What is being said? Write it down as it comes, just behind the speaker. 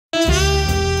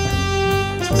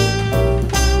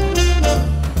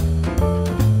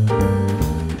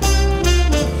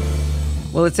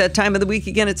Well, it's that time of the week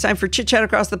again. It's time for Chit Chat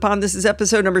Across the Pond. This is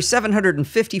episode number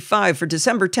 755 for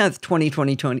December 10th,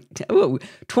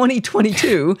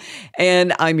 2022.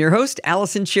 And I'm your host,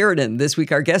 Allison Sheridan. This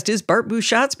week, our guest is Bart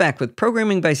Busschots, back with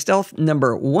Programming by Stealth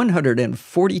number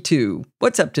 142.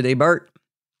 What's up today, Bart?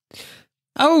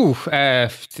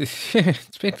 It's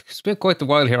been quite a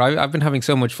while here. I've been having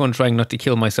so much fun trying not to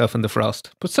kill myself in the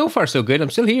frost. But so far, so good. I'm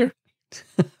still here.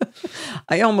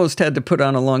 I almost had to put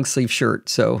on a long sleeve shirt,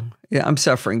 so yeah, I'm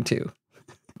suffering too.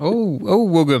 Oh,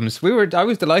 Woogums. I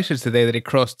was delighted today that it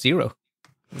crossed zero.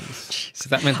 So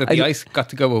that meant that the ice got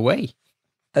to go away.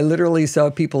 I literally saw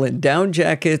people in down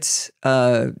jackets,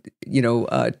 toques,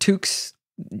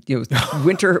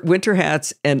 winter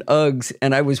hats and Uggs,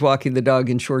 and I was walking the dog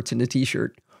in shorts and a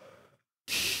t-shirt.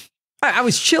 I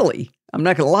was chilly. I'm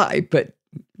not gonna lie, but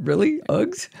really,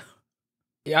 Uggs?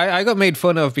 Yeah, I got made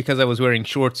fun of because I was wearing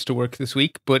shorts to work this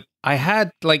week, but I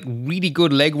had like really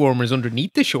good leg warmers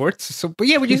underneath the shorts. But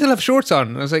you still have shorts on.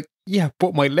 And I was like, yeah,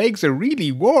 but my legs are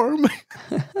really warm.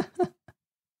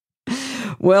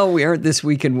 Well, we aren't this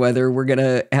week in weather. We're going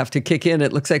to have to kick in.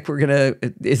 It looks like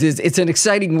it's an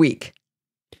exciting week.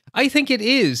 I think it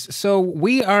is. So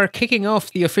we are kicking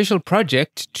off the official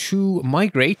project to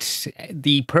migrate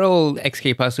the Perl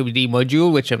XKPassWD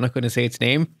module, which I'm not going to say its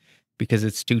name, because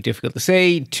it's too difficult to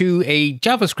say, to a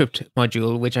JavaScript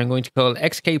module, which I'm going to call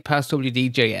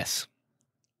XKPassWD.js.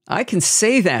 I can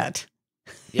say that.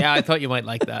 Yeah, I thought you might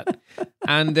like that.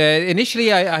 And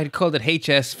initially, I had called it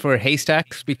HS for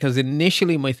Haystacks, because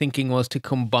initially my thinking was to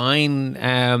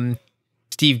combine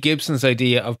Steve Gibson's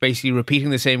idea of basically repeating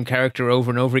the same character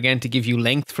over and over again to give you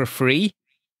length for free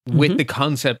with the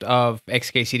concept of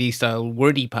XKCD-style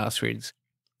wordy passwords.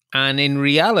 And in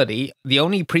reality, the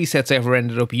only presets I ever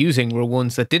ended up using were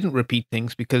ones that didn't repeat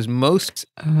things, because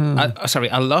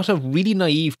a lot of really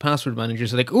naive password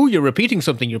managers are like, oh, you're repeating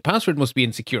something, your password must be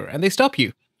insecure, and they stop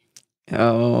you.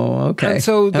 Oh, okay. And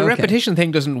so the repetition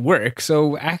thing doesn't work.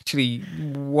 So actually,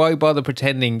 why bother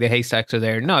pretending the haystacks are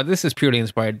there? No, this is purely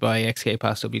inspired by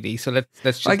XKPassWD. So let's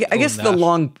just. I guess the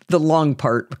long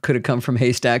part could have come from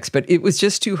haystacks, but it was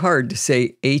just too hard to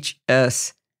say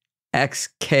HSXK.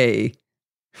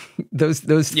 Those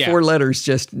four letters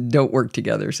just don't work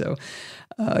together. So,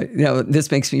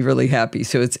 this makes me really happy.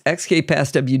 So it's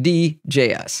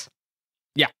XKPassWD.js.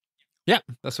 Yeah,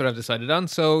 that's what I've decided on.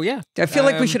 So yeah, I feel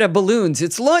like we should have balloons.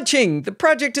 It's launching. The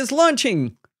project is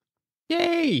launching.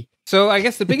 Yay! So I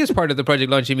guess the biggest part of the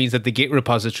project launching means that the Git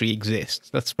repository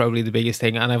exists. That's probably the biggest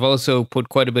thing. And I've also put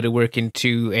quite a bit of work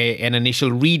into an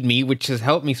initial README, which has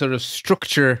helped me sort of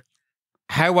structure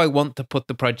how I want to put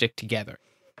the project together.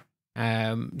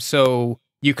 So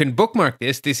you can bookmark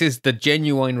this. This is the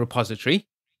genuine repository.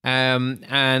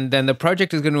 And then the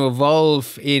project is going to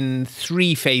evolve in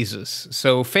 3 phases.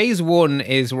 So phase 1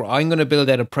 is where I'm going to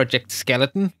build out a project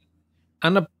skeleton.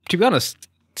 And to be honest,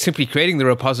 simply creating the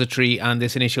repository and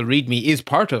this initial README is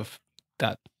part of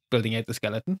that, building out the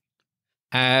skeleton.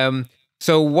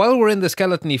 So while we're in the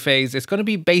skeleton-y phase, it's going to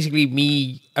be basically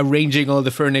me arranging all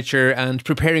the furniture and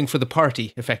preparing for the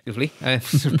party, effectively.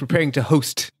 Preparing to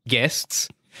host guests.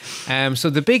 So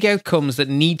the big outcomes that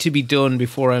need to be done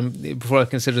before I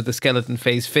consider the skeleton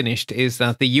phase finished is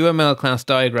that the UML class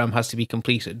diagram has to be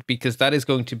completed, because that is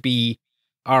going to be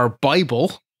our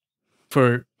Bible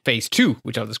for phase 2,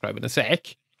 which I'll describe in a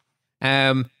sec.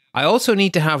 I also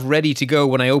need to have ready to go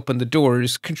when I open the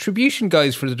doors contribution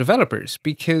guides for the developers,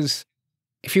 because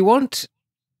if you want,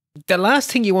 the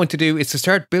last thing you want to do is to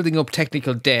start building up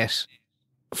technical debt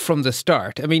from the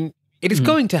start. I mean, it is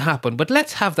going to happen, but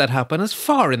let's have that happen as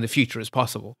far in the future as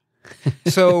possible.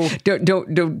 So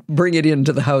don't bring it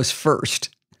into the house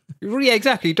first. Yeah,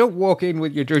 exactly. Don't walk in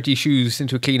with your dirty shoes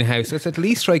into a clean house. Let's at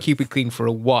least try to keep it clean for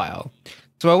a while.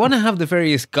 So I want to have the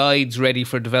various guides ready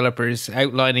for developers,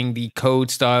 outlining the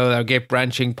code style, our Git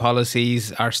branching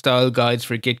policies, our style guides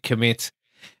for Git commits.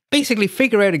 Basically,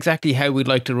 figure out exactly how we'd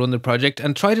like to run the project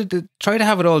and try to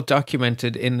have it all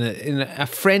documented in a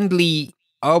friendly,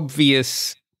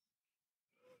 obvious,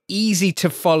 easy to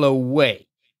follow way.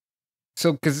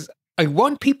 So, because I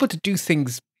want people to do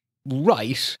things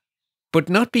right, but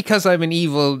not because I'm an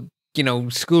evil,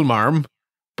 school marm,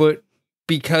 but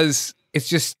because it's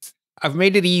just, I've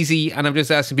made it easy and I'm just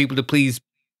asking people to please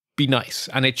be nice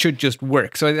and it should just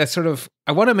work. So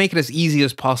I want to make it as easy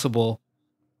as possible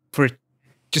for it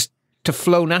just to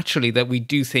flow naturally, that we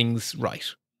do things right.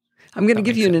 I'm going to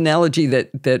give you an analogy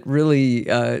that really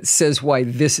says why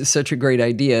this is such a great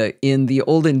idea. In the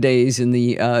olden days, in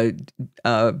the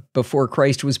before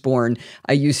Christ was born,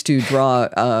 I used to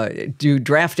do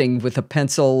drafting with a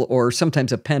pencil or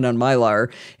sometimes a pen on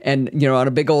Mylar, and on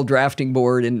a big old drafting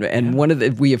board. And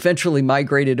we eventually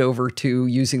migrated over to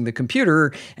using the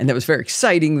computer, and that was very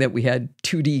exciting that we had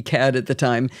 2D CAD at the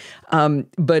time.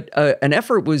 But an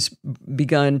effort was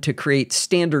begun to create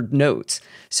standard notes.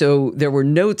 So there were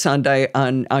notes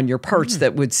on your parts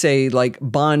that would say like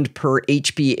bond per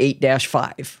HB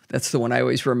 8-5. That's the one I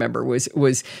always remember. Was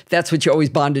that's what you always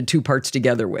bonded two parts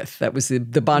together with. That was the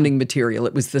bonding material.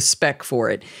 It was the spec for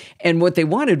it. And what they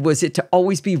wanted was it to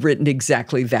always be written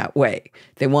exactly that way.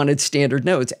 They wanted standard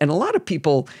notes. And a lot of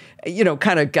people,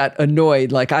 kind of got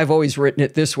annoyed. Like, I've always written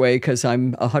it this way because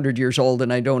I'm 100 years old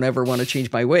and I don't ever want to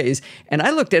change my ways. And I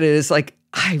looked at it as like,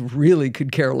 I really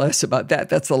could care less about that.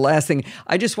 That's the last thing.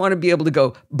 I just want to be able to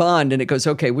go bond, and it goes,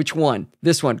 okay, which one?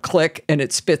 This one, click, and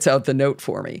it spits out the note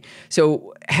for me.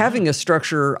 So having a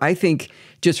structure, I think,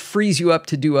 just frees you up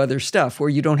to do other stuff where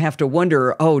you don't have to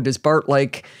wonder, does Bart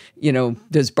like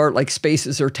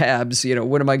spaces or tabs?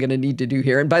 What am I going to need to do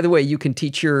here? And by the way, you can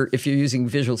teach if you're using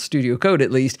Visual Studio Code,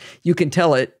 at least, you can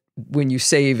tell it when you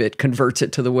save it, converts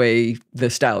it to the way the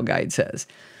style guide says.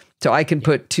 So I can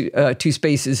put two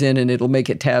spaces in and it'll make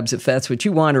it tabs if that's what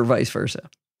you want, or vice versa,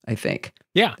 I think.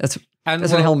 Yeah. That's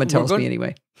what Helmut tells me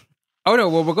anyway. Oh, no.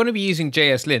 Well, we're going to be using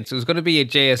JSLint. So there's going to be a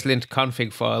JSLint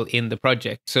config file in the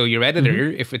project. So your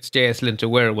editor, if it's JSLint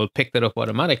aware, will pick that up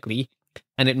automatically.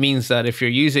 And it means that if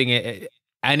you're using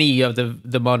any of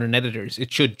the modern editors,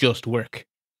 it should just work.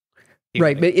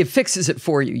 Right. But it fixes it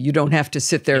for you. You don't have to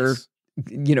sit there,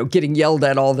 getting yelled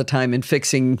at all the time and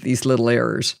fixing these little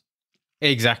errors.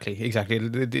 Exactly.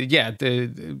 Yeah,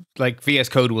 like VS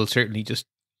Code will certainly just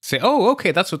say, oh,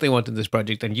 okay, that's what they want in this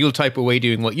project. And you'll type away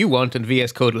doing what you want, and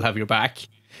VS Code will have your back.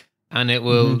 And it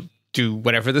will do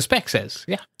whatever the spec says.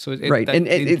 Yeah. So right. And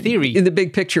in theory, in the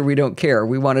big picture, we don't care.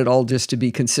 We want it all just to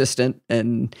be consistent.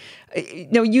 And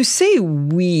you say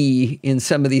we in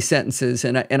some of these sentences,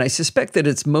 and I suspect that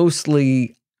it's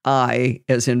mostly I,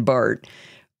 as in Bart,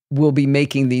 will be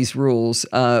making these rules,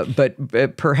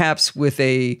 but perhaps with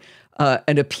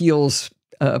an appeals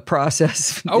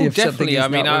process. Oh, definitely. I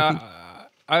mean,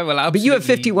 I will absolutely. But you have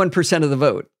 51% of the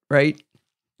vote, right?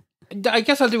 I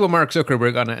guess I'll do a Mark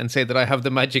Zuckerberg on it and say that I have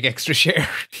the magic extra share.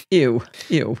 Ew.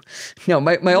 No,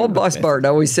 my old boss Bart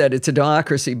always said it's a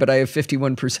democracy, but I have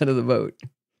 51% of the vote.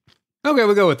 Okay,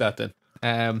 we'll go with that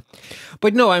then.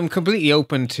 But no, I'm completely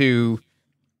open to,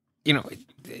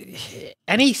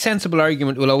 any sensible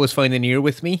argument will always find an ear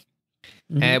with me.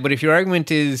 But if your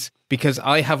argument is because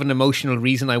I have an emotional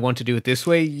reason I want to do it this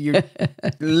way, you're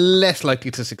less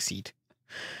likely to succeed.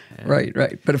 Right.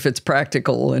 But if it's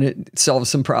practical and it solves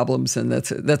some problems, then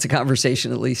that's a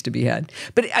conversation at least to be had.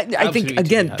 But I think,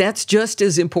 again, that's just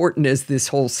as important as this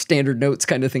whole standard notes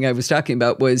kind of thing I was talking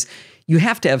about, was you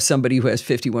have to have somebody who has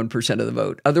 51% of the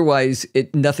vote. Otherwise,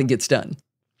 nothing gets done.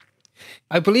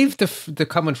 I believe the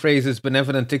common phrase is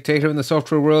benevolent dictator in the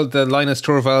software world. The Linus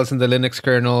Torvalds in the Linux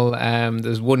kernel.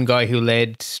 There's one guy who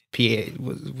led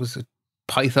was it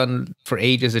Python for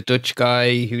ages, a Dutch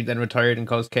guy who then retired and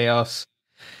caused chaos.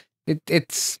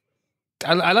 It's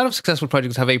a lot of successful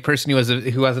projects have a person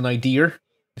who has an idea,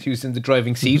 who's in the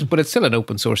driving seat, but it's still an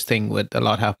open source thing with a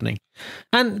lot happening.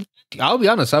 And I'll be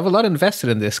honest, I have a lot invested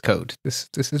in this code. This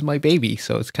is my baby,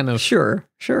 so it's kind of sure.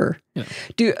 Yeah.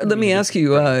 Let me ask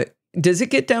you. Does it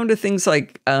get down to things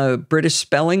like British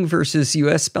spelling versus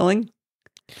U.S. spelling?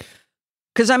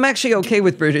 Because I'm actually okay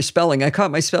with British spelling. I caught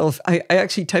myself. I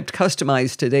actually typed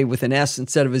customized today with an S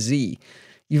instead of a Z.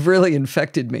 You've really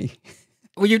infected me.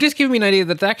 Well, you've just given me an idea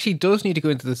that it actually does need to go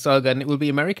into the saga, and it will be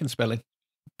American spelling.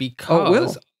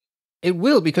 Because it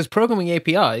will, because programming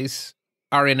APIs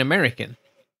are in American.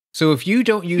 So if you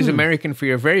don't use American for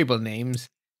your variable names,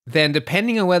 then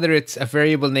depending on whether it's a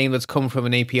variable name that's come from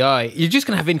an API, you're just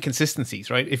going to have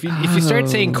inconsistencies, right? If you start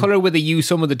saying color with a U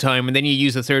some of the time, and then you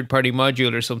use a third-party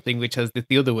module or something which has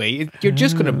the other way, you're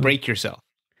just going to break yourself.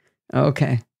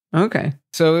 Okay.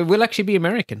 So it will actually be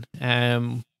American.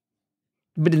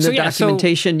 But in the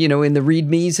documentation, in the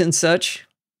READMEs and such,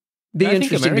 be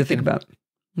interesting to think about.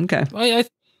 Okay.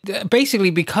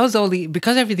 Basically, because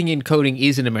everything in coding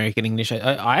is in American English,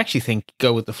 I actually think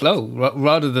go with the flow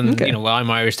rather than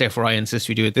I'm Irish, therefore I insist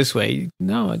we do it this way.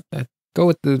 No, I go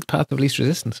with the path of least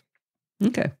resistance.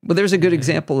 Okay. Well, there's a good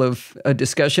example of a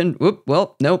discussion.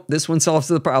 Well, nope, this one solves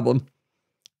the problem.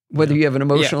 Whether you have an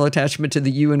emotional attachment to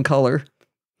the U in color.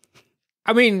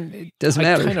 I mean, it doesn't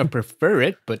matter. I kind of prefer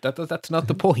it, but that's not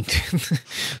the point.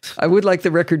 I would like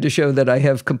the record to show that I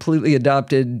have completely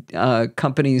adopted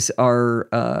companies are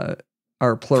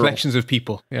plural. Collections of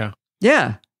people, yeah.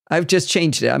 Yeah. I've just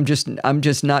changed it. I'm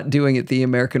just not doing it the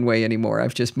American way anymore.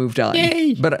 I've just moved on.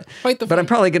 Yay! But I'm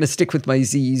probably going to stick with my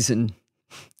Z's and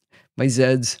my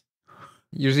Z's.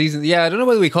 Your Z's, yeah. I don't know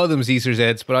whether we call them Z's or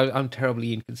Z's, but I'm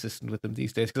terribly inconsistent with them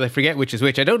these days because I forget which is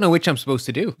which. I don't know which I'm supposed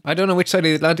to do. I don't know which side of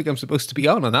the Atlantic I'm supposed to be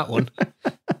on that one.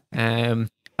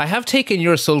 I have taken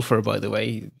your sulfur, by the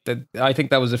way. I think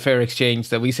that was a fair exchange.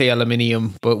 That we say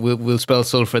aluminium, but we'll spell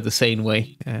sulfur the same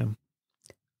way.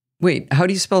 Wait, how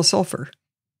do you spell sulfur?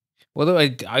 Well,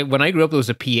 when I grew up, there was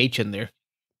a PH in there.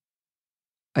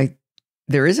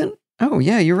 There isn't? Oh,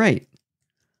 yeah, you're right.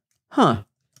 Huh.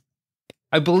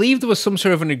 I believe there was some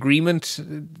sort of an agreement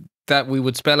that we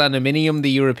would spell aluminium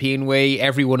the European way.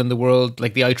 Everyone in the world,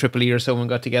 like the IEEE or someone,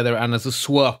 got together, and as a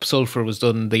swap, sulfur was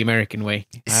done the American way.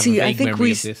 I think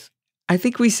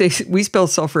we spell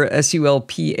sulfur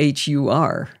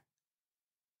SULPHUR.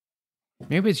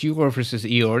 Maybe it's UR versus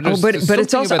ER. But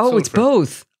it's also it's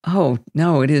both. Oh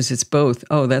no, it is. It's both.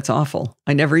 Oh, that's awful.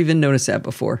 I never even noticed that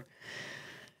before.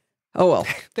 Oh, well,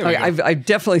 I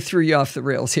definitely threw you off the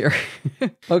rails here.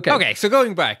 Okay, so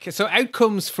going back. So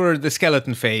outcomes for the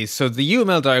skeleton phase. So the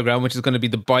UML diagram, which is going to be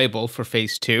the Bible for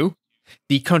phase 2.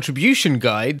 The contribution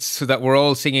guides, so that we're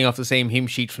all singing off the same hymn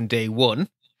sheet from day 1.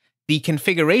 The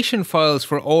configuration files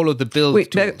for all of the build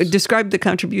tools. Describe the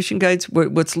contribution guides.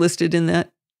 What's listed in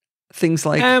that? Things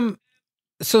like...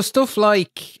 So stuff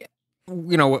like...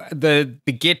 the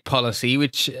Git policy,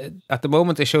 which at the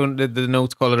moment they show the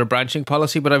notes call it a branching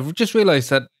policy, but I've just realized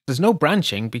that there's no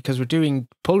branching because we're doing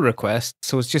pull requests,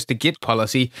 so it's just a Git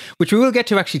policy, which we will get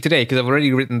to actually today because I've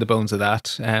already written the bones of that.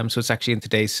 So it's actually in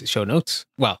today's show notes.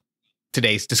 Well,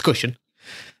 today's discussion.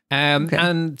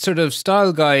 And sort of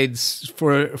style guides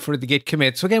for the Git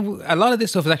commit. So again, a lot of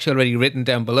this stuff is actually already written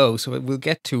down below, so we'll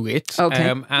get to it.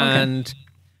 And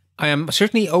I am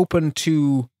certainly open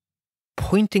to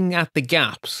pointing at the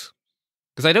gaps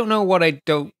because I don't know what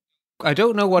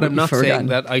I'm not saying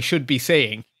that I should be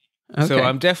saying. So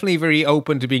I'm definitely very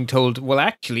open to being told, well,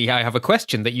 actually, I have a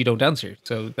question that you don't answer.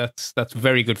 So that's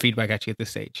very good feedback actually at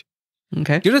this stage.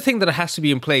 Okay. The other thing that has to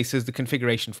be in place is the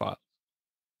configuration file.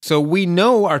 So we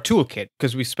know our toolkit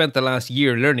because we spent the last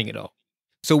year learning it all.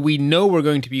 So we know we're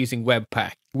going to be using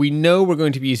Webpack. We know we're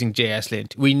going to be using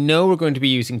JSLint. We know we're going to be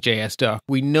using JSDoc.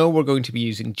 We know we're going to be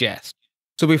using Jest.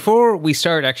 So before we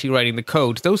start actually writing the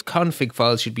code, those config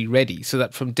files should be ready so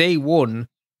that from day 1,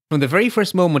 from the very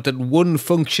first moment that one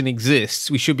function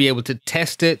exists, we should be able to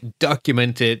test it,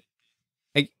 document it.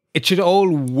 It should all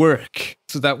work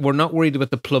so that we're not worried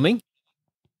about the plumbing.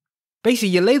 Basically,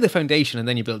 you lay the foundation and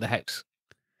then you build the house.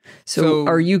 So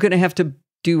are you going to have to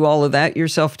do all of that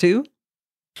yourself too?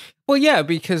 Well, yeah,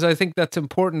 because I think that's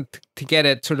important to get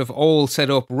it sort of all set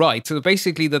up right. So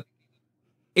basically that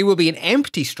it will be an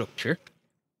empty structure,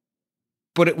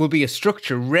 but it will be a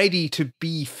structure ready to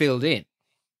be filled in.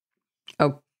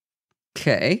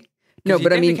 Okay. No,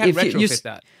 but I mean, if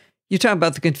you're talking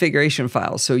about the configuration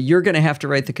files, so you're going to have to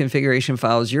write the configuration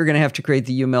files. You're going to have to create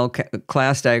the UML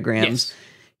class diagrams. Yes.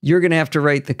 You're going to have to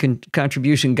write the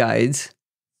contribution guides.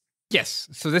 Yes.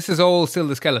 So this is all still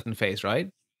the skeleton phase, right?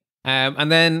 And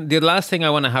then the last thing I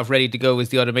want to have ready to go is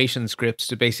the automation scripts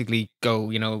to basically go,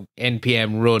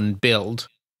 npm run build,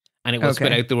 and it will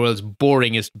spit out the world's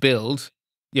boringest build.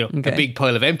 A big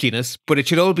pile of emptiness, but it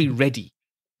should all be ready,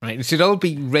 right? It should all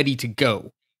be ready to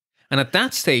go. And at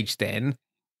that stage, then,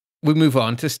 we move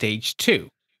on to stage 2,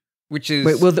 which is...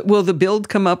 Wait, will the build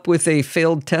come up with a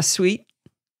failed test suite?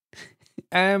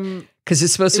 Because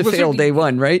it's supposed to fail day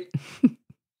 1, right?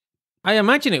 I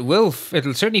imagine it will.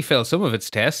 It'll certainly fail some of its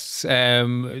tests.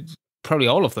 Probably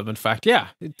all of them, in fact. Yeah.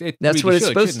 That's what it's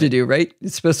supposed to do, right?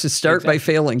 It's supposed to start by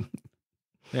failing.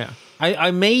 Yeah.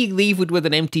 I may leave it with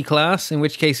an empty class, in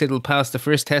which case it'll pass the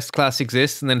first test class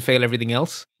exists and then fail everything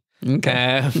else.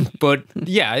 Okay. But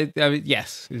yeah,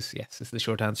 yes is the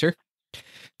short answer.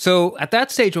 So at that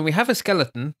stage, when we have a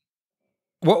skeleton,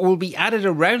 what will be added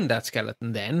around that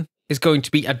skeleton then is going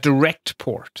to be a direct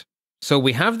port. So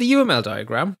we have the UML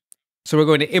diagram, so we're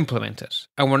going to implement it.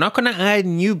 And we're not going to add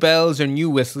new bells or new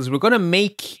whistles. We're going to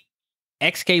make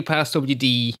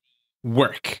XKPassWD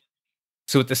work.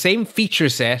 So with the same feature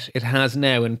set it has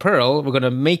now in Perl, we're going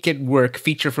to make it work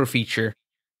feature for feature,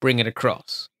 bring it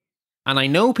across. And I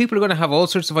know people are going to have all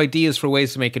sorts of ideas for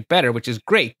ways to make it better, which is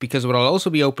great, because what I'll also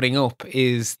be opening up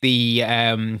is the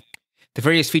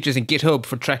various features in GitHub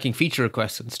for tracking feature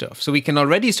requests and stuff. So we can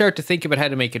already start to think about how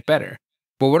to make it better.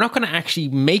 But we're not going to actually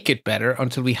make it better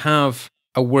until we have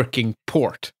a working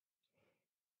port.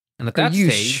 And at that stage... Are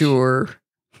you sure?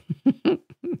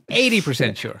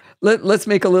 80% sure. Let's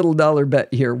make a little dollar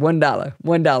bet here.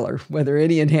 $1. Whether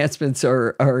any enhancements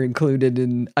are included.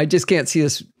 And I just can't see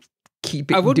us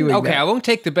keep I wouldn't. doing Okay, that. I won't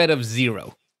take the bet of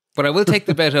 0, but I will take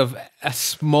the bet of a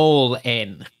small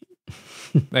n.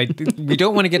 Like, we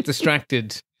don't want to get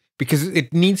distracted because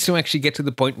it needs to actually get to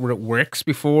the point where it works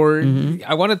before.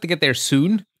 I want it to get there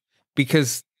soon,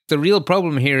 because the real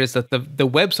problem here is that the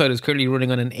website is currently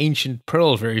running on an ancient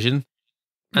Perl version.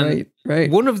 And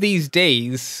Right. one of these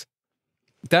days,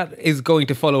 that is going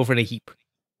to fall over in a heap.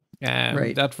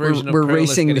 Right. That version we're of Perl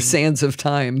racing is the sands of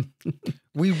time.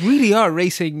 we really are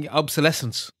racing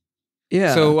obsolescence.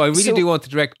 Yeah. So I really do want the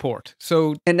direct port.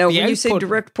 So and now when you say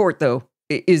direct port, though,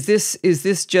 is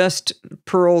this just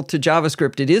Perl to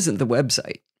JavaScript? It isn't the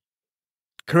website.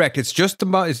 Correct. It's just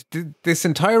this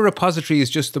entire repository is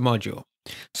just the module.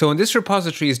 So when this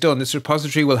repository is done, this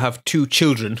repository will have 2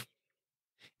 children.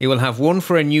 It will have one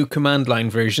for a new command line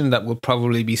version that will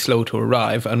probably be slow to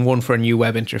arrive, and one for a new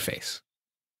web interface.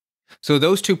 So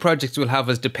those 2 projects will have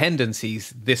as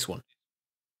dependencies this one.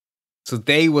 So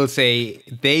they will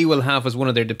have as one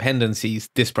of their dependencies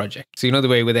this project. So you know the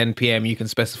way with NPM you can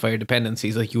specify your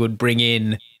dependencies, like you would bring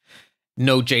in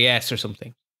Node.js or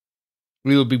something.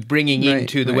 We will be bringing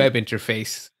into the web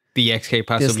interface the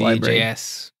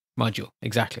XKPassWD.js module.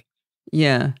 Exactly.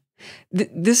 Yeah.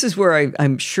 This is where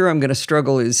I'm sure I'm going to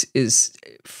struggle is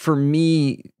for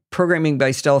me, programming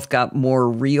by stealth got more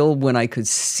real when I could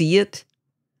see it.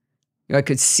 I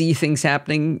could see things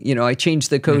happening. You know, I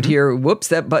changed the code here. Whoops,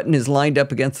 that button is lined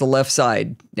up against the left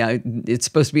side. Now it's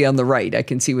supposed to be on the right. I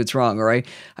can see what's wrong. Or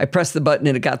I pressed the button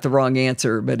and it got the wrong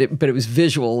answer, but it was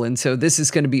visual. And so this is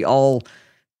going to be all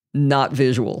not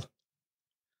visual.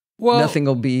 Well, nothing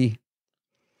will be.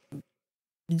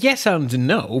 Yes and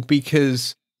no,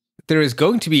 because there is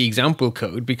going to be example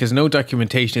code, because no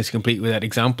documentation is complete without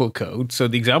example code. So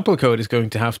the example code is going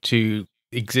to have to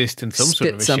exist in some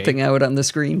sort of a something shape. Out on the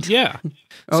screen. Yeah.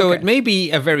 So it may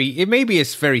be a very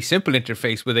simple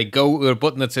interface with a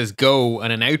button that says go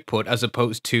and an output, as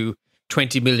opposed to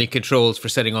 20 million controls for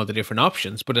setting all the different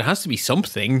options. But it has to be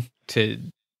something to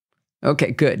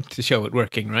good to show it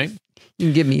working, right? You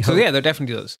can give me hope. So yeah, there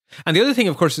definitely does. And the other thing,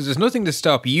 of course, is there's nothing to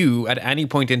stop you at any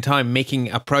point in time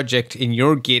making a project in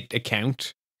your Git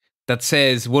account that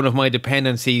says one of my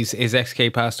dependencies is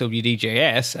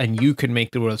XKPassWD.js, and you can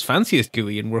make the world's fanciest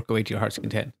GUI and work away to your heart's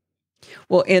content.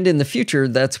 Well, and in the future,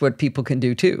 that's what people can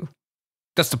do too.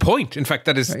 That's the point. In fact,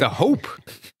 that is the hope.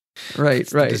 Right.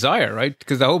 The desire, right?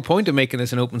 Because the whole point of making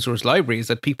this an open source library is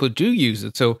that people do use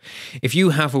it. So if you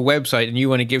have a website and you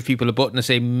want to give people a button to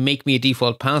say, make me a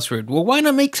default password, well, why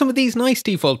not make some of these nice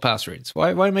default passwords?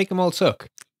 Why make them all suck?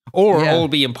 Or all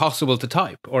be impossible to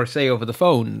type or say over the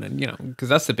phone, and because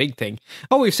that's the big thing.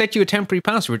 Oh, we've set you a temporary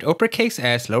password, uppercase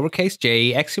S, lowercase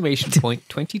j, exclamation point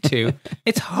 22.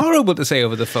 It's horrible to say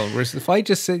over the phone. Whereas if I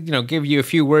just give you a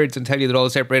few words and tell you they're all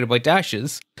separated by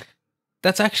dashes,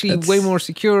 that's actually way more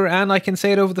secure, and I can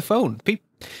say it over the phone.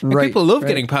 People love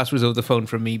getting passwords over the phone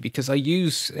from me because I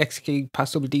use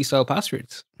XKPassWD style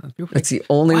passwords. That's the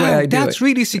only way I do it. That's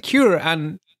really secure,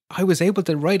 and I was able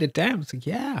to write it down. It's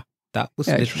like, that was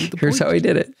literally the Here's point. how I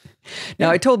did it. Now,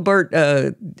 I told Bart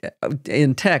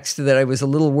in text that I was a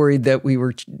little worried that we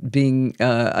were being,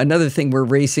 another thing we're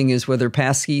racing is whether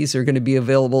passkeys are going to be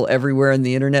available everywhere on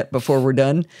the internet before we're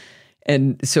done.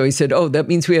 And so he said, that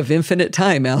means we have infinite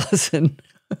time, Allison.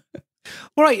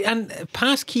 Right, and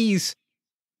passkeys,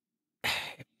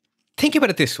 think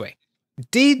about it this way.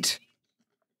 Did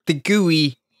the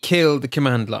GUI kill the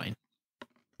command line?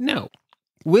 No.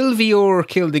 Will VOR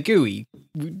kill the GUI,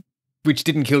 which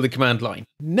didn't kill the command line?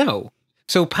 No.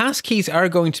 So passkeys are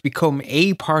going to become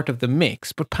a part of the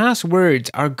mix, but passwords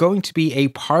are going to be a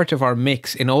part of our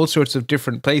mix in all sorts of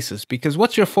different places, because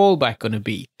what's your fallback going to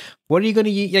be? What are you going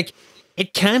to use? Like,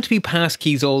 it can't be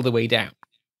passkeys all the way down.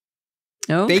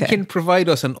 Okay. They can provide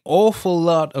us an awful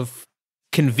lot of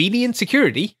convenient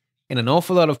security in an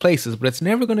awful lot of places, but it's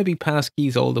never going to be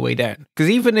passkeys all the way down. Because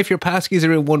even if your passkeys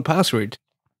are in 1Password,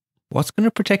 what's going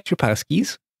to protect your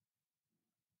passkeys?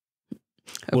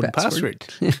 One password.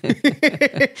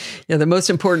 Yeah, the most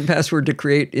important password to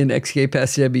create in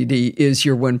XKPassWD is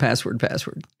your 1Password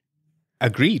password.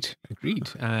 Agreed.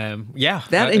 Yeah.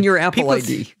 That and your Apple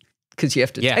ID, because you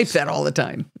have to type that all the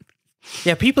time.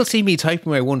 Yeah, people see me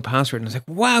typing my 1Password and it's like,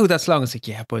 wow, that's long. It's like,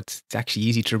 yeah, but it's actually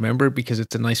easy to remember because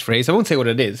it's a nice phrase. I won't say what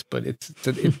it is, but it's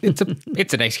an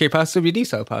XKPassWD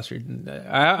style password. And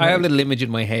I have a little image in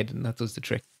my head, and that does the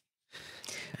trick.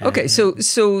 Okay,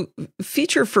 so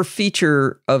feature for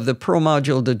feature of the Perl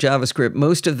module to JavaScript,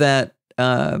 most of that,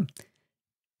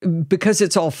 because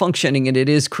it's all functioning and it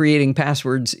is creating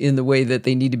passwords in the way that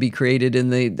they need to be created,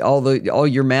 and all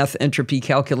your math entropy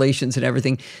calculations and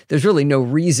everything, there's really no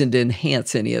reason to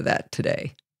enhance any of that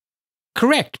today.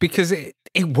 correct, because it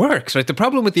works, right? The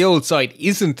problem with the old site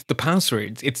isn't the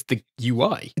passwords, it's the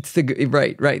UI. It's the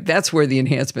right. That's where the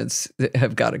enhancements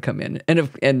have got to come in,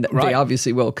 and they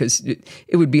obviously will, because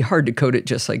it would be hard to code it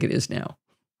just like it is now.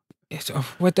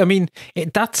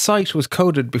 That site was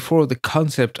coded before the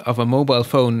concept of a mobile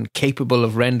phone capable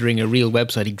of rendering a real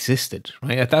website existed,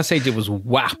 right? At that stage, it was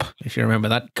WAP, if you remember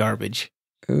that garbage.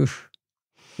 Oof.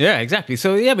 Yeah, exactly.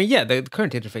 So, the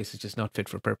current interface is just not fit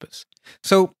for purpose.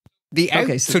 So,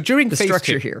 during the phase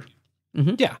structure 2, here.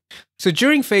 Mm-hmm. Yeah. So,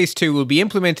 during phase 2, we'll be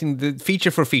implementing the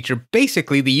feature for feature.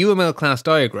 Basically, the UML class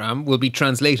diagram will be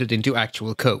translated into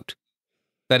actual code.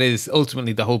 That is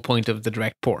ultimately the whole point of the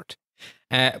direct port.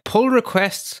 Pull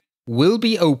requests will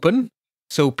be open,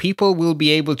 so people will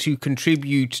be able to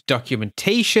contribute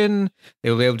documentation. They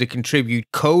will be able to contribute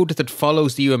code that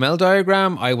follows the UML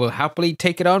diagram. I will happily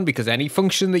take it on, because any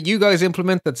function that you guys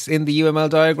implement that's in the UML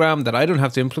diagram that I don't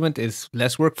have to implement is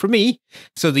less work for me.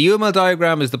 So the UML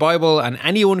diagram is the Bible, and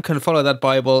anyone can follow that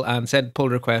Bible and send pull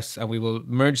requests, and we will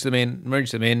merge them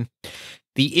in.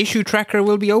 The issue tracker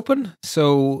will be open,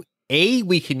 so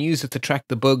we can use it to track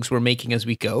the bugs we're making as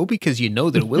we go, because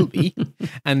there will be.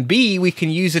 And B, we can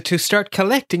use it to start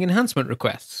collecting enhancement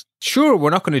requests. Sure, we're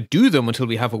not going to do them until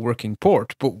we have a working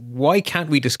port, but why can't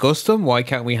we discuss them? Why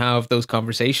can't we have those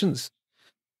conversations?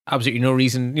 Absolutely no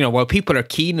reason. While people are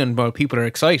keen and while people are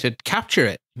excited, capture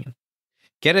it.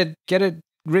 Get it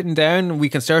written down. We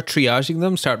can start triaging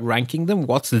them, start ranking them.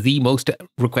 What's the most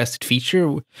requested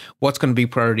feature? What's going to be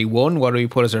priority 1? What do we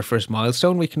put as our first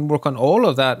milestone? We can work on all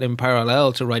of that in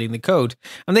parallel to writing the code.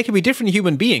 And they can be different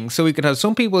human beings. So we could have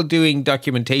some people doing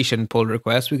documentation pull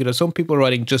requests. We could have some people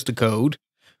writing just the code.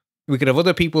 We could have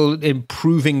other people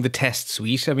improving the test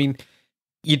suite. I mean,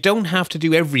 you don't have to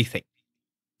do everything.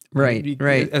 Right.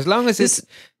 As long as this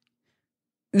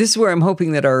is where I'm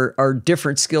hoping that our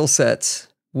different skill sets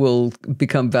will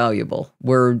become valuable,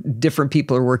 where different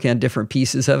people are working on different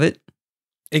pieces of it.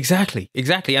 Exactly.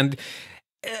 And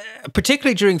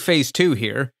particularly during phase 2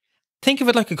 here, think of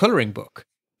it like a coloring book.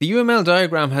 The UML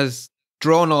diagram has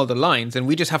drawn all the lines, and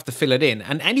we just have to fill it in.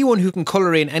 And anyone who can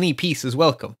color in any piece is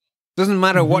welcome. Doesn't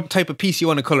matter what type of piece you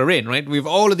want to color in, right? We've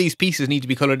all of these pieces need to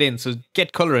be colored in, so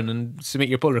get coloring and submit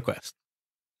your pull request.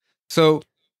 So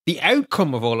the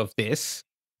outcome of all of this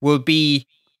will be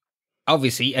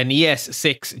obviously an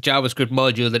ES6 JavaScript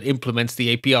module that implements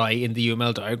the API in the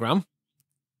UML diagram,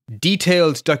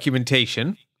 detailed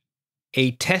documentation,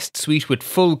 a test suite with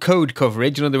full code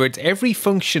coverage. In other words, every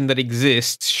function that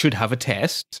exists should have a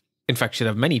test. In fact, should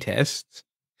have many tests.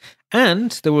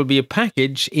 And there will be a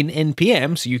package in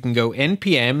NPM, so you can go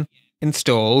npm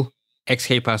install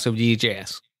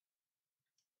xkpass.js.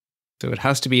 So it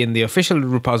has to be in the official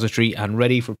repository and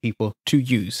ready for people to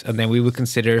use. And then we will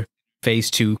consider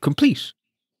phase 2 complete.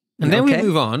 And then we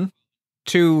move on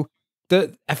to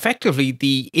effectively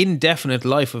the indefinite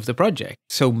life of the project.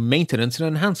 So maintenance and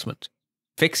enhancement.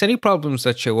 Fix any problems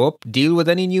that show up, deal with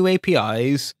any new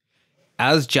APIs.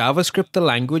 As JavaScript, the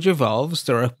language evolves,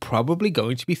 there are probably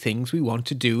going to be things we want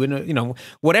to do in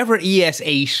whatever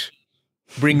ES8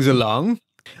 brings along,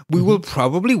 we will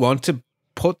probably want to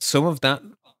put some of that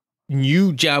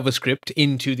new JavaScript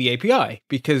into the API,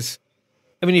 because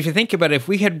if you think about it, if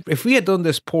we had done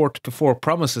this port before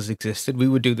promises existed, we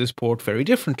would do this port very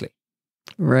differently.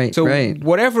 Right. So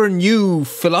whatever new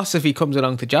philosophy comes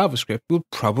along to JavaScript, we'll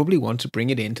probably want to bring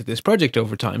it into this project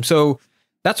over time. So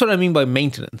that's what I mean by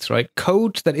maintenance, right?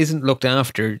 Code that isn't looked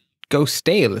after goes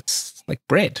stale. It's like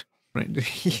bread, right?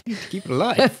 Keep it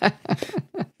alive.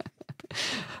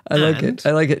 I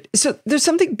like it. So there's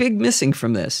something big missing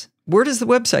from this. Where does the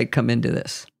website come into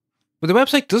this? Well, the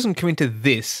website doesn't come into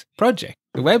this project.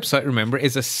 The website, remember,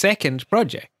 is a second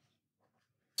project.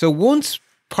 So once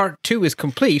part 2 is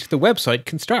complete, the website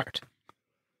can start.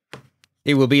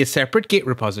 It will be a separate Git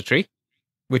repository,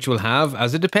 which will have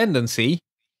as a dependency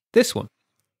this one.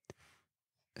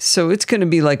 So it's going to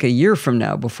be like a year from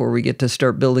now before we get to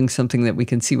start building something that we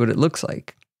can see what it looks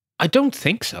like. I don't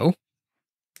think so.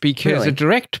 Because a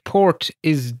direct port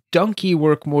is donkey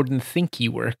work more than thinky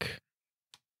work.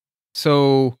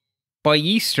 So by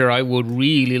Easter, I would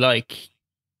really like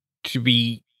to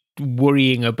be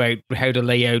worrying about how to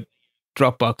lay out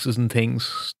Dropboxes and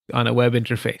things on a web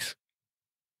interface.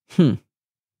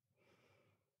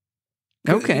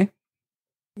 Okay.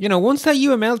 Once that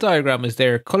UML diagram is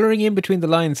there, coloring in between the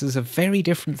lines is a very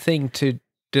different thing to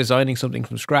designing something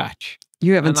from scratch.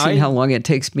 You haven't seen how long it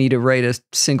takes me to write a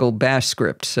single bash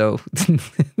script, so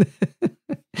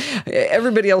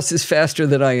everybody else is faster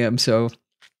than I am, so.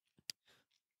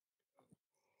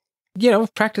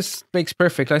 Practice makes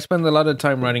perfect. I spend a lot of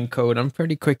time writing code. I'm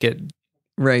pretty quick at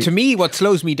Right. To me, what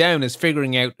slows me down is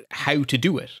figuring out how to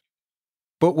do it.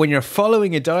 But when you're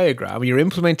following a diagram, you're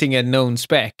implementing a known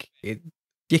spec,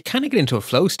 you kind of get into a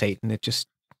flow state, and it just,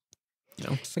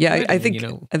 yeah, I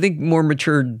think more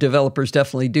mature developers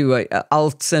definitely do.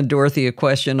 I'll send Dorothy a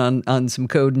question on some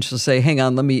code, and she'll say, "Hang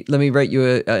on, let me write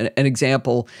you an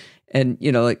example," and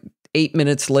like 8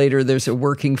 minutes later, there's a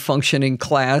working, functioning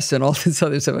class and all this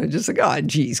other stuff. I'm just like, oh,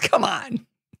 geez, come on.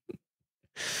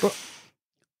 Well,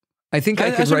 I think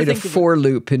I could write a for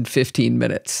loop in 15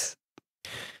 minutes.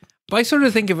 But I sort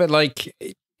of think of it like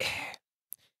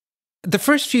the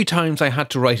first few times I had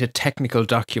to write a technical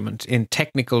document in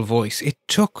technical voice, it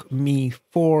took me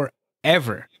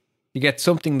forever to get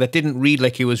something that didn't read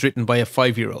like it was written by a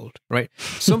 5-year-old, right?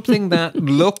 Something that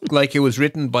looked like it was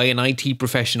written by an IT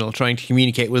professional trying to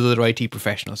communicate with other IT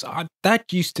professionals.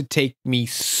 That used to take me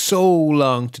so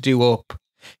long to do up,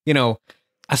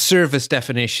 a service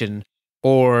definition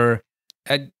or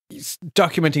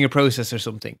documenting a process or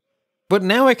something. But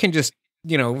now I can just,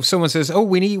 someone says, "Oh,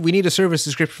 we need a service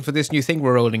description for this new thing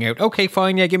we're rolling out." Okay,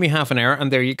 fine. Yeah, give me half an hour,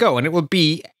 and there you go. And it will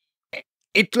be,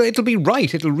 it'll be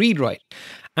right. It'll read right.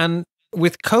 And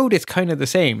with code, it's kind of the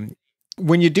same.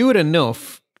 When you do it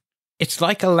enough, it's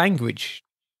like a language.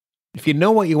 If you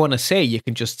know what you want to say, you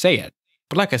can just say it.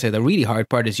 But like I said, the really hard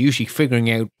part is usually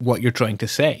figuring out what you're trying to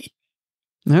say.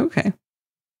 Okay.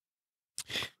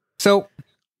 So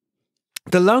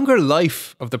the longer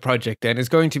life of the project then is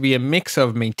going to be a mix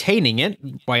of maintaining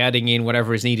it by adding in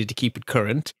whatever is needed to keep it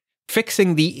current,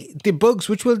 fixing the bugs,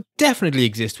 which will definitely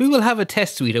exist. We will have a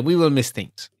test suite and we will miss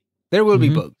things. There will be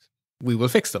bugs. We will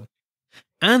fix them.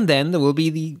 And then there will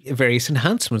be the various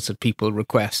enhancements that people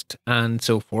request and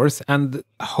so forth. And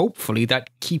hopefully that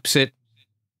keeps it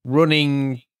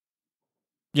running,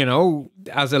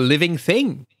 as a living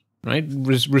thing, right?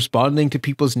 Responding to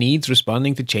people's needs,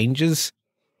 responding to changes,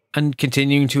 and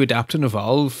continuing to adapt and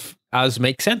evolve as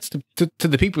makes sense to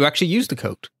the people who actually use the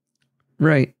code.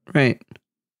 Right, right.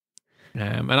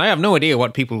 And I have no idea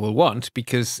what people will want,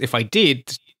 because if I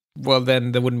did, well,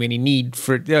 then there wouldn't be any need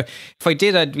for it. If I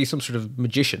did, I'd be some sort of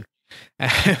magician.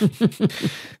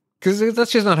 Because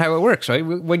that's just not how it works, right?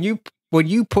 When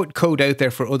you put code out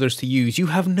there for others to use, you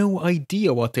have no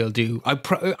idea what they'll do.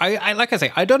 I like I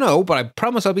say, I don't know, but I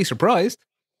promise I'll be surprised.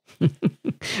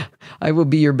 I will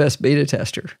be your best beta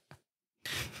tester.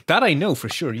 That I know for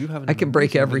sure. I can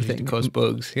break everything to cause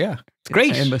bugs. Yeah, it's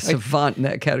great. I am a savant in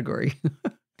that category.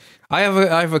 I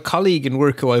have a colleague in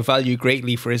work who I value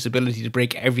greatly for his ability to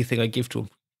break everything I give to him.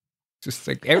 Just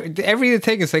like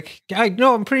everything is like,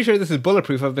 I'm pretty sure this is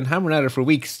bulletproof. I've been hammering at it for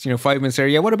weeks. 5 minutes there.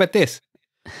 Yeah, what about this?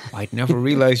 I'd never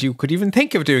realized you could even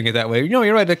think of doing it that way. No,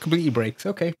 you're right. It completely breaks.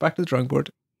 Okay, back to the drawing board.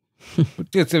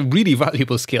 It's a really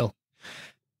valuable skill.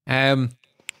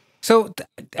 So,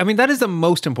 that is the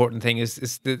most important thing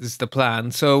is the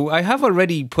plan. So I have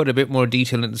already put a bit more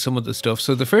detail into some of the stuff.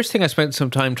 So the first thing I spent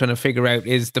some time trying to figure out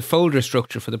is the folder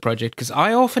structure for the project, because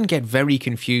I often get very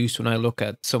confused when I look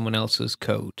at someone else's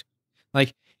code.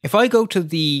 Like if I go to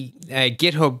the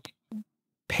GitHub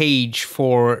page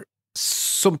for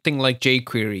something like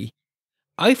jQuery,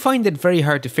 I find it very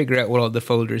hard to figure out what all the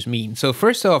folders mean. So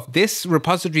first off, this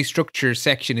repository structure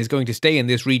section is going to stay in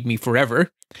this README forever.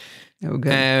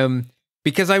 Okay.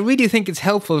 Because I really think it's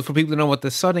helpful for people to know what the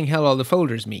sodding hell all the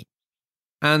folders mean.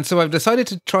 And so I've decided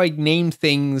to try name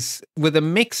things with a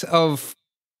mix of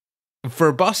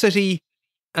verbosity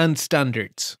and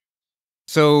standards.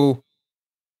 So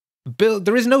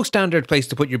there is no standard place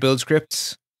to put your build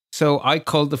scripts. So I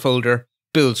called the folder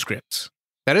build scripts.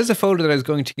 That is a folder that is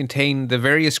going to contain the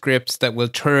various scripts that will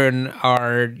turn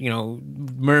our,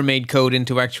 mermaid code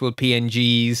into actual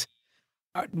PNGs.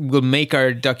 We'll make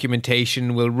our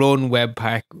documentation, we'll run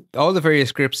Webpack. All the various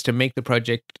scripts to make the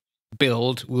project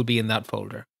build will be in that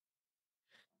folder.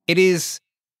 It is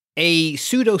a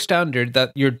pseudo standard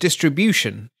that your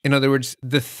distribution, in other words,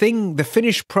 the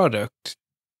finished product,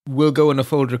 will go in a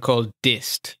folder called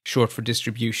dist, short for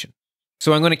distribution.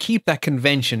 So I'm going to keep that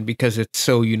convention because it's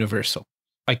so universal.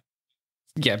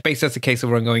 Basically that's the case of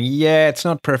where I'm going, it's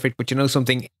not perfect, but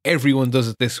something, everyone does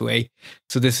it this way.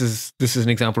 So this is an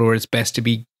example where it's best to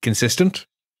be consistent.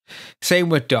 Same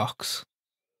with docs.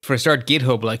 For a start,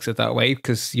 GitHub likes it that way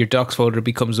because your docs folder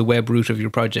becomes the web root of your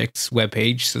project's web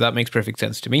page. So that makes perfect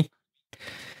sense to me.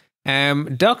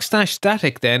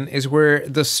 Doc/static then is where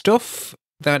the stuff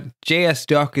that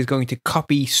JSDoc is going to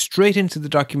copy straight into the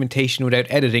documentation without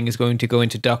editing is going to go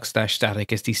into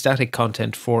doc/static as the static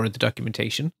content for the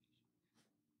documentation.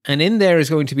 And in there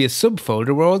is going to be a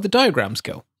subfolder where all the diagrams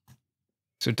go.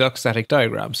 So doc static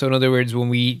diagram. So in other words, when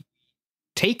we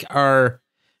take our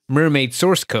mermaid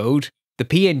source code, The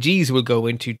PNGs will go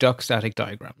into doc static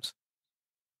diagrams.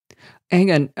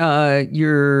 Hang on.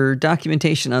 Your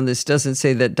documentation on this doesn't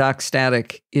say that doc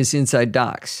static is inside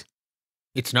docs.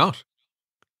 It's not.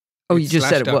 Oh, It's you just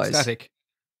said it /doc was. static.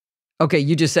 Okay,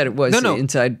 you just said it was No.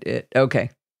 inside it. Okay.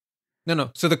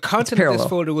 No. So the content of this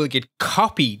folder will get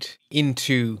copied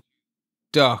into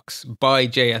docs by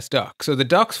JSDoc. So the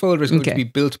docs folder is going to be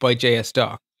built by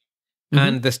JSDoc.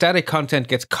 And the static content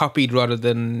gets copied rather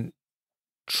than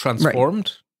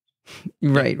transformed.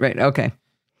 Right. Okay.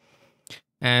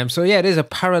 So yeah, it is a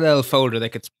parallel folder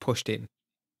that gets pushed in.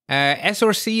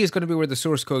 SRC is going to be where the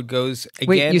source code goes. Again,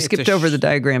 wait, you skipped over the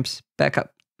diagrams. Back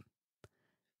up.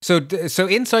 So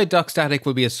inside doc static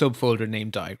will be a subfolder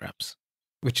named diagrams,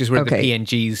 which is where the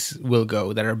PNGs will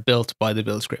go that are built by the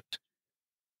build script.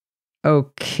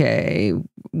 Okay.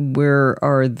 Where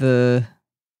are the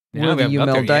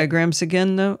UML diagrams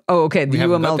again, though? Oh, okay. The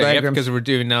UML diagrams. Because we're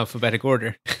doing in alphabetic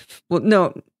order. Well,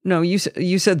 no. You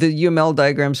said the UML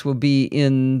diagrams will be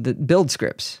in the build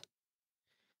scripts.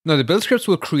 No, the build scripts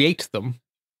will create them.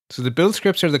 So the build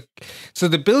scripts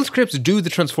the build scripts do the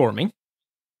transforming.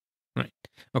 Right.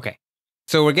 Okay.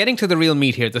 So we're getting to the real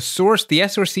meat here. The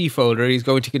SRC folder is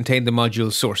going to contain the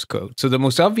module source code. So the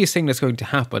most obvious thing that's going to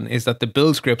happen is that the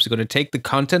build scripts are going to take the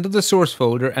content of the source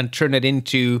folder and turn it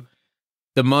into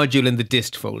the module in the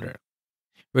dist folder.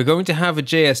 We're going to have a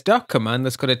JSDoc command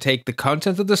that's going to take the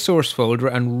content of the source folder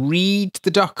and read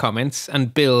the doc comments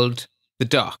and build the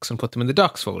docs and put them in the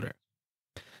docs folder.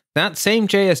 That same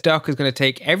JSDoc is going to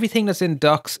take everything that's in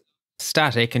docs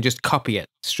static and just copy it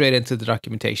straight into the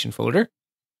documentation folder.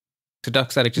 So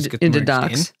doc static just gets into merged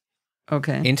docs. In.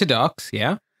 Okay. Into docs,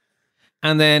 yeah.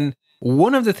 And then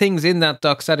one of the things in that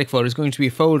doc static folder is going to be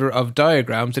a folder of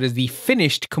diagrams that is the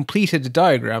finished, completed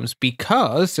diagrams,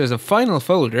 because there's a final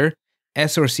folder,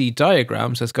 SRC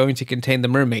diagrams, that's going to contain the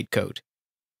mermaid code.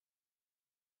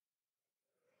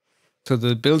 So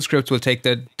the build script will take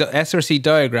the SRC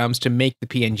diagrams to make the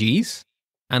PNGs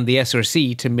and the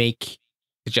SRC to make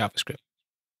the JavaScript.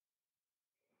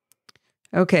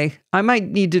 Okay, I might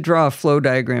need to draw a flow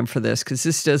diagram for this because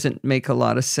this doesn't make a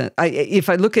lot of sense. If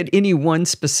I look at any one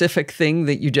specific thing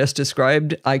that you just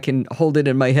described, I can hold it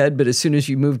in my head, but as soon as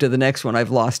you move to the next one,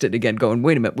 I've lost it again, going,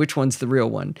 wait a minute, which one's the real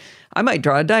one? I might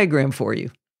draw a diagram for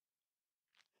you.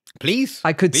 Please.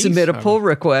 I could submit a pull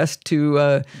request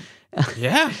to...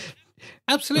 yeah,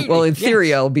 absolutely. Well, in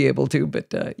theory, I'll be able to,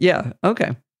 but yeah,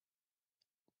 okay.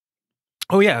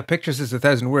 Oh yeah, pictures is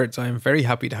 1,000 words. I am very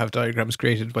happy to have diagrams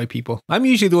created by people. I'm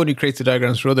usually the one who creates the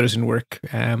diagrams for others in work,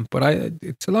 but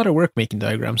it's a lot of work making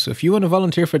diagrams. So if you want to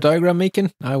volunteer for diagram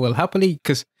making, I will happily,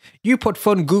 because you put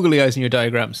fun googly eyes in your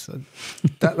diagrams.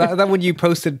 That one you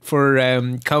posted for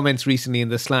comments recently in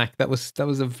the Slack, that was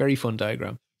a very fun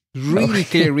diagram. Really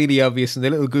clear, really obvious, and the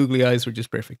little googly eyes were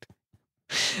just perfect.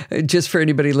 Just for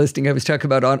anybody listening, I was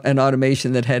talking about an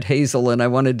automation that had Hazel, and I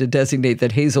wanted to designate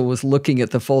that Hazel was looking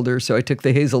at the folder, so I took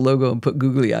the Hazel logo and put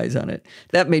googly eyes on it.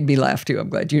 That made me laugh too. I'm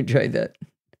glad you enjoyed that.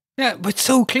 Yeah, but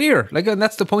so clear. And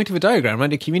that's the point of a diagram,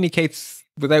 right? It communicates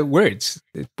without words.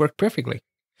 It worked perfectly.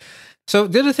 So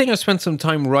the other thing I spent some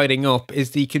time writing up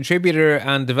is the contributor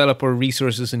and developer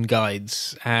resources and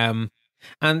guides. And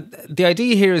the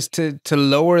idea here is to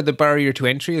lower the barrier to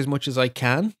entry as much as I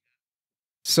can.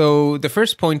 So the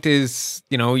first point is,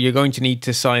 you're going to need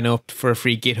to sign up for a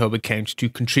free GitHub account to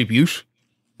contribute.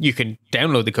 You can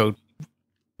download the code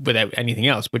without anything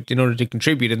else, but in order to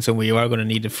contribute in some way, you are going to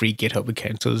need a free GitHub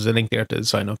account. So there's a link there to the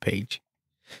sign up page.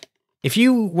 If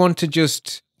you want to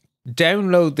just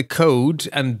download the code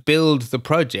and build the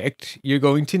project, you're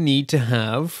going to need to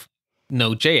have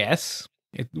Node.js.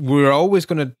 We're always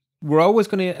going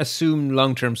to assume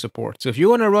long-term support. So if you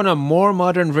want to run a more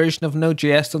modern version of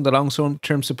Node.js than the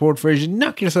long-term support version,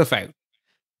 knock yourself out.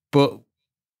 But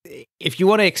if you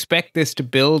want to expect this to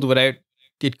build without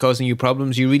it causing you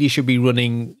problems, you really should be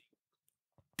running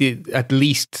at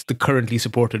least the currently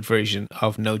supported version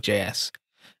of Node.js.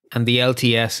 And the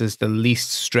LTS is the least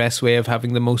stress way of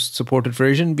having the most supported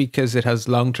version because it has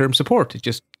long-term support. It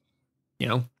just,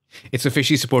 it's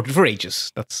officially supported for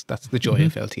ages. That's the joy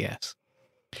of LTS.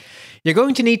 You're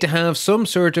going to need to have some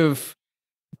sort of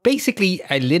basically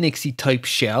a Linuxy type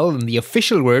shell, and the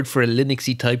official word for a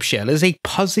Linuxy type shell is a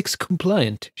POSIX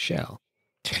compliant shell,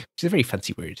 which is a very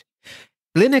fancy word.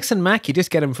 Linux and Mac, you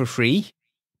just get them for free.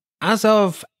 As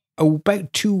of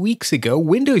about 2 weeks ago,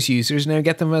 Windows users now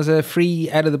get them as a free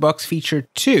out-of-the-box feature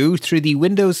too through the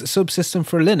Windows subsystem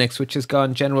for Linux, which has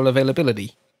gone general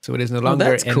availability. So it is no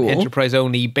longer an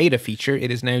enterprise-only beta feature.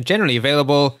 It is now generally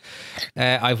available.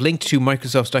 I've linked to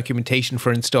Microsoft's documentation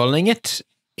for installing it.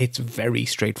 It's very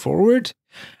straightforward.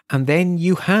 And then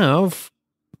you have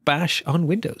Bash on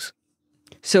Windows.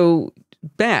 So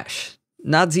Bash,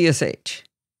 not ZSH.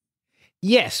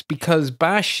 Yes, because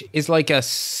Bash is like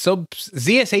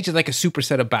ZSH is like a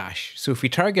superset of Bash. So if we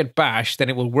target Bash, then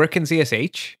it will work in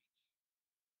ZSH.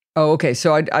 Oh, okay.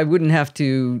 So I wouldn't have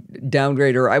to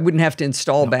downgrade, or I wouldn't have to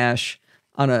install Bash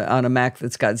on a Mac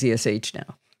that's got ZSH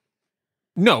now.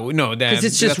 No, because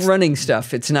it's just running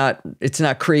stuff. It's not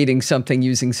creating something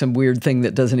using some weird thing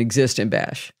that doesn't exist in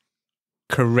Bash.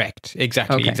 Correct.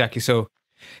 Exactly. So,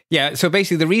 yeah. So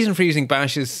basically, the reason for using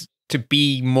Bash is to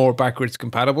be more backwards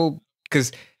compatible,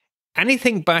 because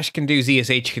anything Bash can do,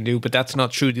 ZSH can do, but that's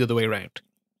not true the other way around.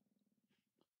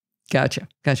 Gotcha.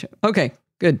 Okay,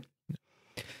 good.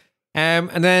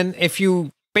 And then if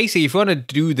you want to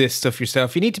do this stuff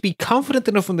yourself, you need to be confident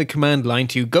enough on the command line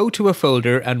to go to a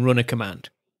folder and run a command.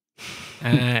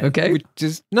 Okay. Which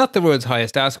is not the world's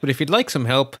highest ask, but if you'd like some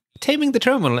help, Taming the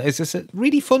Terminal is a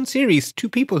really fun series. Two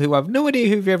people who have no idea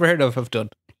who you've ever heard of have done.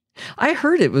 I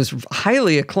heard it was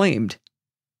highly acclaimed.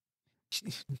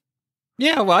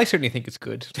 Yeah, well, I certainly think it's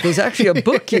good. There's actually a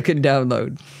book you can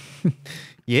download.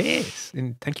 Yes,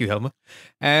 and thank you, Helma.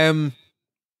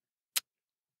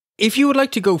 If you would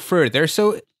like to go further,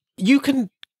 so you can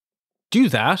do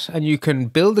that, and you can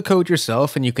build the code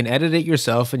yourself, and you can edit it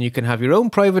yourself, and you can have your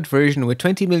own private version with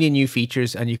 20 million new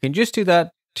features, and you can just do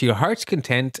that to your heart's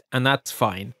content, and that's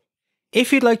fine.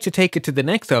 If you'd like to take it to the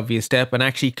next obvious step and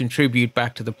actually contribute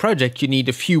back to the project, you need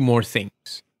a few more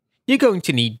things. You're going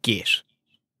to need Git.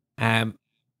 I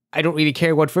don't really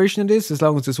care what version it is, as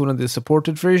long as it's one of the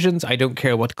supported versions. I don't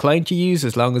care what client you use,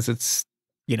 as long as it's,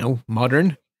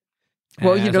 modern.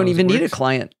 Well, you don't even need a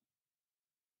client.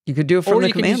 You could do it from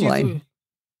the command line.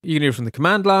 You can do it from the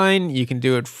command line. You can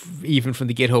do it even from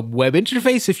the GitHub web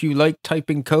interface if you like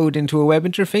typing code into a web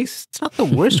interface. It's not the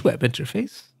worst web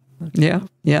interface. Yeah.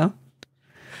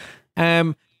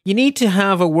 You need to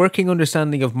have a working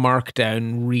understanding of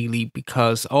Markdown, really,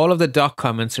 because all of the doc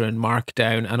comments are in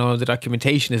Markdown and all of the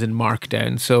documentation is in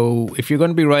Markdown. So if you're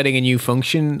going to be writing a new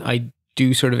function, I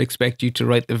do sort of expect you to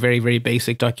write the very, very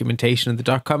basic documentation in the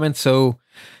doc comments. So,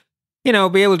 be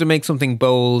able to make something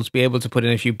bold, be able to put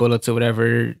in a few bullets or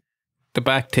whatever, the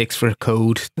backticks for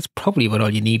code. That's probably what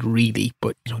all you need, really.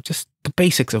 But, just the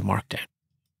basics of Markdown.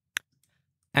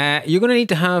 You're going to need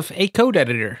to have a code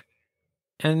editor.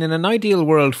 And in an ideal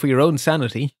world for your own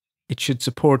sanity, it should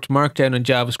support Markdown and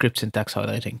JavaScript syntax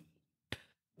highlighting.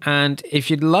 And if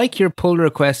you'd like your pull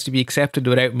request to be accepted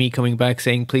without me coming back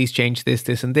saying, please change this,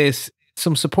 this, and this,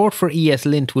 some support for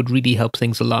ESLint would really help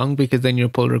things along, because then your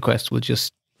pull request will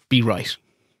just be right.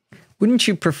 Wouldn't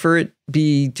you prefer it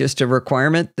be just a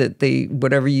requirement that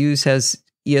whatever you use has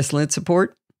ESLint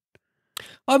support?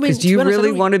 I mean, do you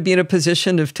really want to be in a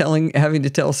position of having to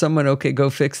tell someone, okay, go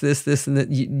fix this, this, and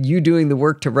that? You doing the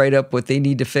work to write up what they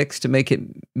need to fix to make it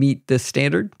meet the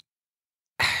standard?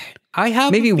 I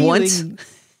have maybe once.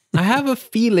 I have a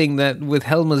feeling that with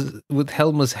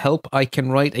Helma's help, I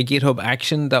can write a GitHub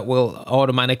action that will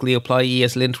automatically apply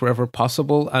ESLint wherever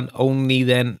possible, and only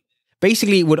then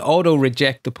basically would auto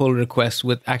reject the pull request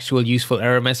with actual useful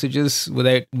error messages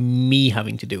without me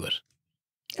having to do it.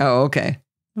 Oh, okay.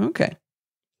 Okay.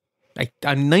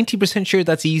 I'm 90% sure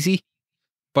that's easy,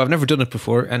 but I've never done it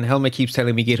before, and Helma keeps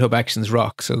telling me GitHub Actions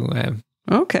rock, so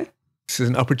okay. This is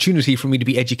an opportunity for me to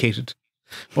be educated,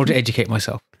 or to educate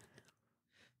myself.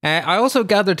 I also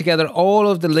gathered together all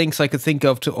of the links I could think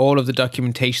of to all of the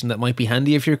documentation that might be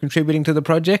handy if you're contributing to the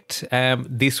project.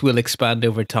 This will expand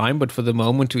over time, but for the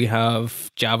moment we have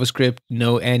JavaScript,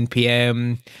 no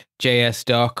NPM,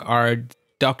 JSDoc, our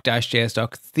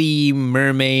doc-jsdoc theme,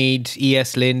 Mermaid,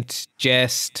 ESLint,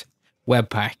 Jest,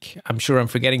 Webpack. I'm sure I'm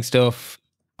forgetting stuff.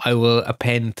 I will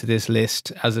append to this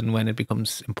list as and when it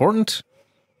becomes important.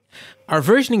 Our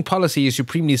versioning policy is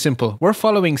supremely simple. We're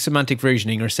following semantic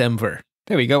versioning, or SEMVer.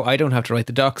 There we go. I don't have to write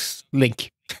the docs.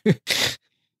 Link. Would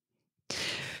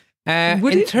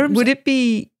it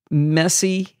be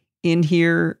messy in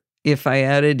here if I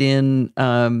added in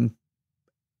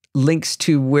links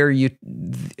to where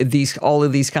all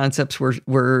of these concepts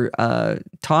were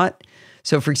taught?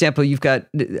 So, for example, you've got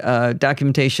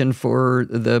documentation for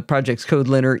the project's code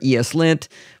linter, ESLint.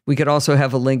 We could also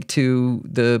have a link to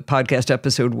the podcast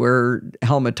episode where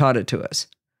Helma taught it to us.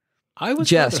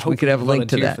 We could have a link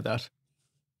to that. For that.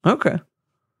 Okay.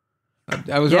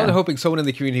 I was rather hoping someone in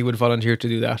the community would volunteer to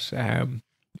do that,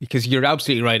 because you're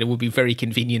absolutely right. It would be very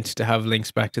convenient to have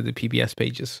links back to the PBS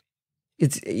pages.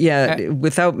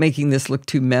 Without making this look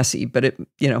too messy, but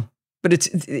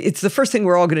it's the first thing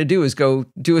we're all going to do is go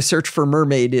do a search for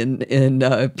mermaid in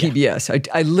PBS.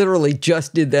 I literally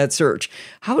just did that search.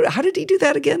 How did he do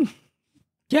that again?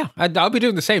 Yeah, I'll be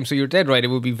doing the same. So you're dead right. It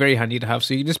would be very handy to have.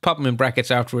 So you can just pop them in brackets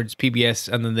afterwards, PBS,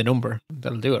 and then the number.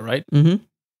 That'll do it, right? Mm-hmm.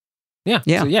 Yeah.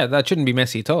 Yeah. So yeah, that shouldn't be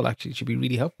messy at all. Actually, it should be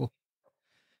really helpful.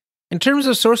 In terms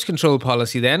of source control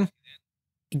policy, then,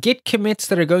 Git commits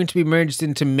that are going to be merged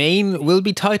into main will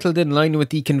be titled in line with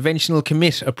the conventional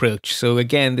commit approach. So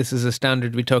again, this is a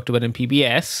standard we talked about in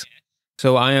PBS.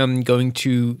 So I am going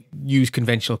to use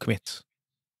conventional commits.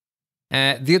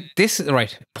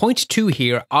 Right. Point 2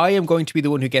 here. I am going to be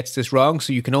the one who gets this wrong,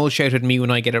 so you can all shout at me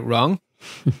when I get it wrong.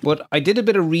 But I did a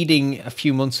bit of reading a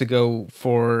few months ago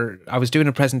I was doing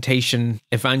a presentation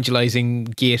evangelizing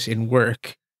Git in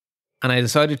work, and I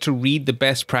decided to read the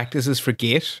best practices for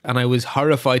Git, and I was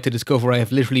horrified to discover I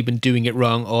have literally been doing it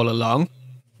wrong all along.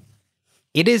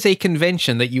 It is a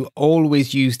convention that you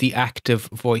always use the active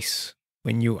voice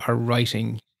when you are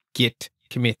writing Git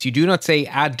commits. You do not say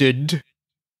added.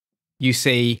 You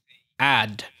say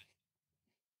add.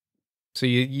 So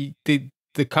the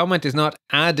comment is not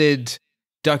added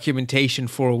documentation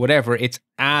for whatever. It's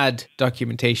add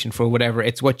documentation for whatever.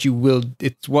 It's what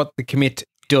the commit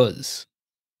does,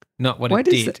 not what it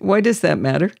did. Why does that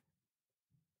matter?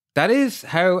 That is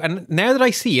how, and now that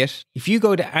I see it, if you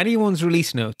go to anyone's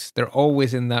release notes, they're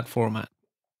always in that format.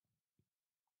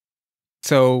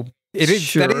 So that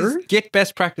is Git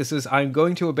best practices. I'm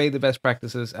going to obey the best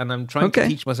practices, and I'm trying to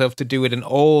teach myself to do it in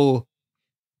all.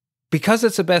 Because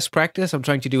it's a best practice, I'm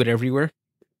trying to do it everywhere.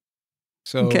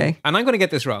 So, and I'm going to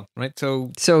get this wrong, right?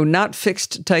 So not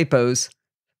fixed typos,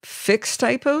 fixed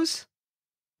typos.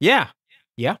 Yeah.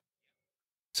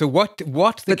 So what?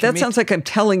 But that sounds like I'm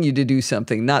telling you to do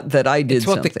something, not that I did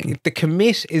something. The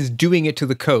commit is doing it to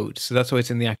the code, so that's why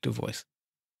it's in the active voice.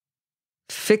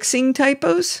 Fixing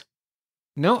typos.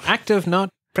 No, active, not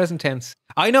present tense.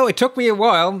 I know it took me a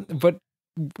while, but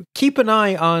keep an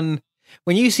eye on,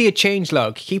 when you see a change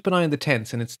log, keep an eye on the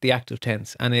tense, and it's the active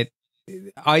tense. And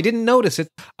I didn't notice it.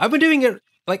 I've been doing it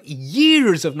like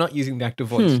years of not using the active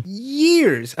voice.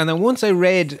 Years. And then once I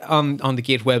read on the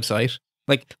Git website,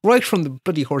 like right from the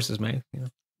bloody horse's mouth,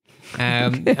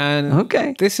 and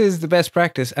this is the best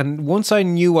practice. And once I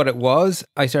knew what it was,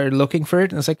 I started looking for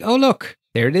it, and it's like, oh, look,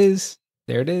 there it is.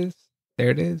 There it is. There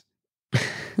it is.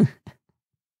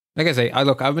 Like I say,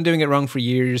 I've been doing it wrong for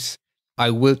years. I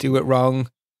will do it wrong.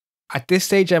 At this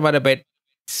stage, I'm at about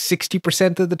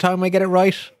 60% of the time I get it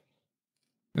right.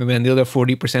 And then the other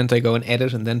 40% I go and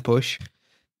edit and then push.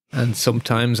 And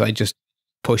sometimes I just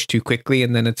push too quickly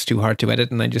and then it's too hard to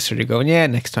edit and I just sort of go, yeah,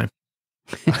 next time.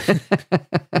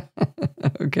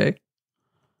 Okay.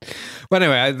 Well,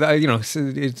 anyway,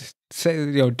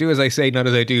 do as I say, not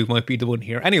as I do might be the one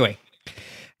here. Anyway,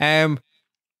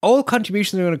 all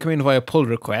contributions are going to come in via pull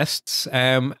requests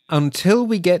until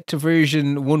we get to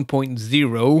version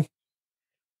 1.0.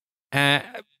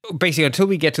 Basically, until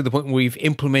we get to the point where we've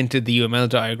implemented the UML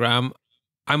diagram,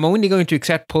 I'm only going to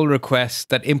accept pull requests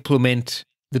that implement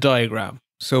the diagram.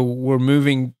 So we're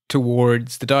moving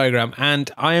towards the diagram,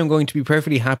 and I am going to be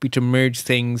perfectly happy to merge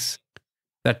things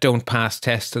that don't pass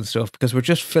tests and stuff, because we're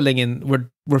just filling in,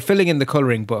 we're filling in the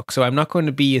coloring book. So I'm not going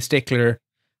to be a stickler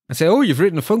and say, oh, you've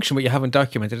written a function, but you haven't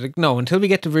documented it. Like, no, until we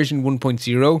get to version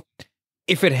 1.0,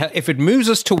 if it moves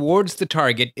us towards the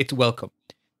target, it's welcome.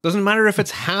 Doesn't matter if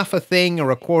it's half a thing or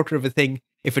a quarter of a thing.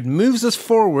 If it moves us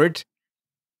forward,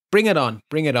 bring it on,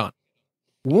 bring it on.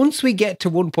 Once we get to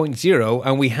 1.0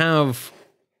 and we have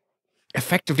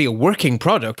effectively a working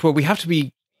product, well, we have to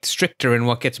be stricter in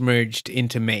what gets merged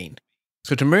into main.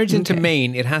 So to merge into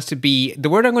main, it has to be, the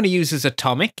word I'm going to use is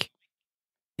atomic.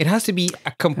 It has to be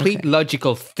a complete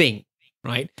logical thing,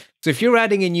 right? So if you're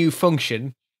adding a new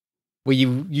function, where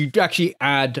you actually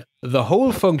add the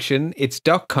whole function, its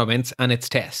doc comments, and its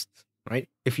tests, right?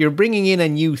 If you're bringing in a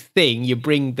new thing, you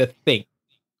bring the thing.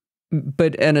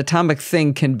 But an atomic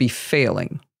thing can be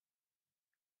failing.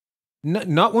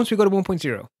 Not once we go to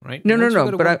 1.0, right?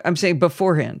 No. But I'm saying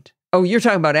beforehand. Oh, you're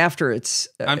talking about after it's...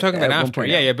 I'm talking about after.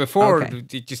 Yeah, before.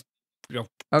 Okay. Just,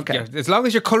 okay. Yeah, as long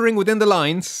as you're coloring within the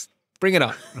lines... Bring it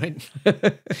on, right?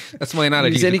 That's my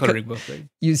analogy to the coloring book.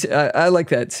 Right? I like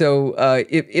that. So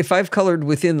if I've colored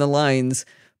within the lines,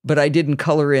 but I didn't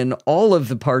color in all of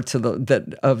the parts of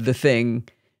the thing,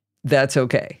 that's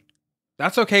okay.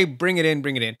 That's okay. Bring it in.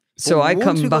 Bring it in. So I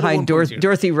come behind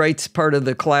Dorothy writes part of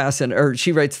the class, or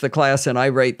she writes the class, and I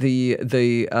write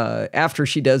the after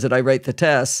she does it, I write the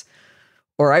tests.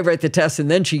 Or I write the test and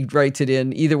then she writes it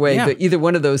in. Either way, either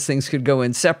one of those things could go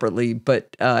in separately.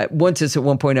 But once it's at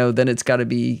 1.0, then it's got to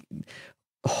be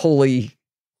wholly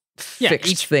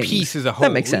fixed each things. Piece is a whole.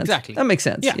 That makes sense. Exactly. That makes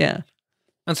sense. Yeah.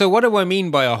 And so what do I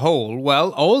mean by a whole? Well,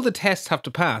 all the tests have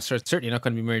to pass, or it's certainly not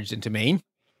going to be merged into main.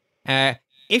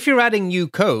 If you're adding new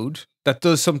code, that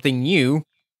does something new,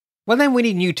 well, then we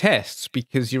need new tests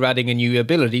because you're adding a new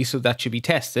ability, so that should be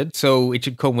tested. So it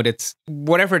should come with its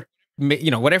whatever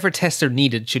tests are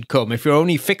needed should come. If you're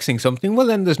only fixing something, well,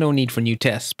 then there's no need for new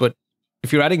tests. But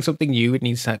if you're adding something new, it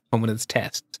needs to come with its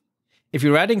tests. If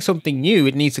you're adding something new,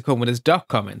 it needs to come with its doc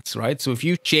comments, right? So if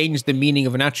you change the meaning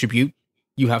of an attribute,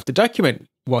 you have to document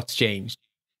what's changed.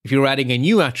 If you're adding a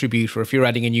new attribute, or if you're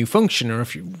adding a new function, or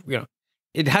if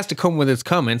it has to come with its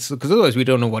comments, because otherwise we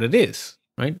don't know what it is,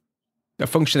 right? A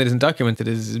function that isn't documented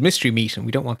is mystery meat, and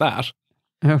we don't want that.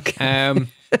 Okay.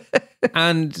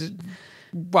 And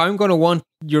I'm going to want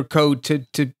your code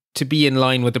to be in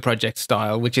line with the project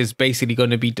style, which is basically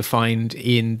going to be defined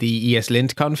in the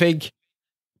ESLint config.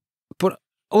 But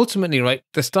ultimately, right,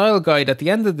 the style guide, at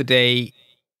the end of the day,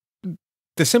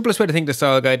 the simplest way to think the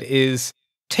style guide is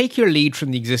take your lead from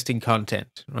the existing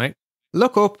content, right?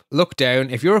 Look up, look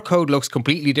down. If your code looks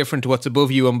completely different to what's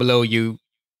above you and below you,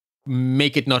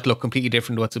 make it not look completely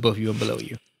different to what's above you and below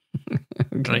you.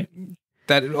 Okay. Right?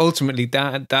 That ultimately,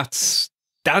 that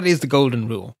is the golden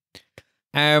rule.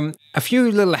 A few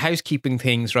little housekeeping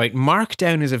things, right?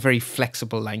 Markdown is a very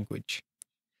flexible language.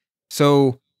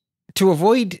 So to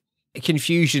avoid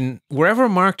confusion, wherever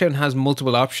Markdown has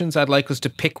multiple options, I'd like us to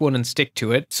pick one and stick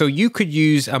to it. So you could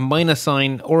use a minus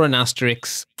sign or an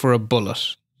asterisk for a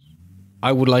bullet.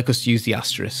 I would like us to use the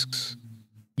asterisks.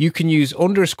 You can use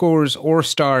underscores or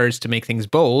stars to make things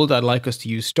bold. I'd like us to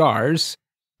use stars.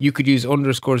 You could use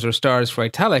underscores or stars for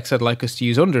italics. I'd like us to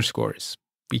use underscores.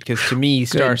 Because to me,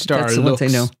 star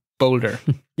looks bolder.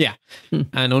 Yeah.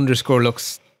 And underscore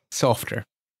looks softer.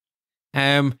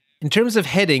 In terms of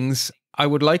headings, I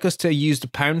would like us to use the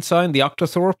pound sign, the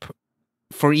octothorpe,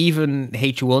 for even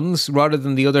H1s, rather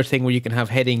than the other thing where you can have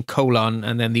heading colon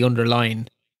and then the underline.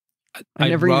 I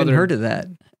never even heard of that.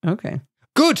 Okay.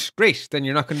 Good. Great. Then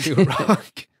you're not going to do it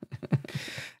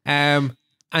wrong.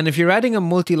 And if you're adding a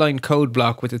multi-line code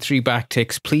block with the 3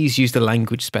 backticks, please use the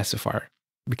language specifier,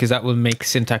 because that will make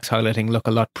syntax highlighting look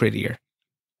a lot prettier.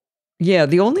 Yeah,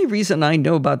 the only reason I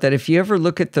know about that, if you ever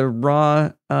look at the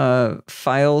raw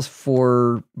files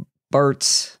for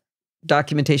Bart's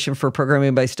documentation for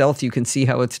programming by stealth, you can see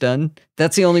how it's done.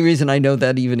 That's the only reason I know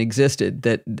that even existed,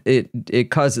 that it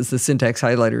causes the syntax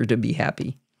highlighter to be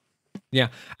happy. Yeah,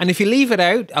 and if you leave it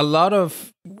out, a lot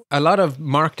of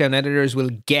Markdown editors will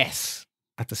guess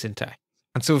at the syntax.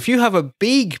 And so if you have a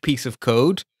big piece of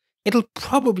code, it'll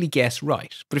probably guess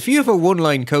right. But if you have a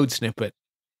one-line code snippet,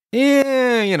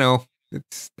 yeah,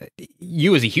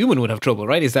 you as a human would have trouble,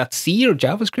 right? Is that C or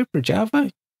JavaScript or Java?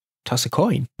 Toss a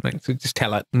coin, right? So just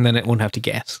tell it, and then it won't have to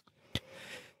guess.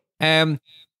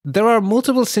 There are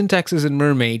multiple syntaxes in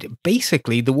Mermaid.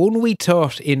 Basically, the one we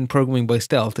taught in Programming by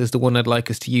Stealth is the one I'd like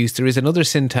us to use. There is another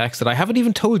syntax that I haven't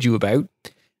even told you about.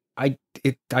 I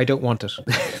don't want it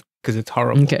because it's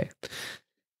horrible. Okay.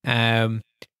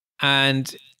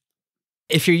 And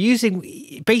if you're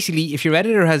using, basically, if your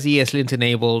editor has ESLint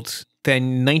enabled,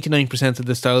 then 99% of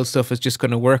the style stuff is just going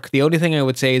to work. The only thing I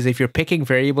would say is if you're picking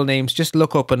variable names, just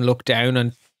look up and look down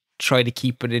and try to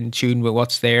keep it in tune with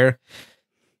what's there.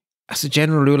 As a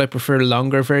general rule, I prefer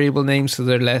longer variable names so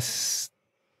they're less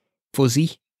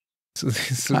fuzzy. So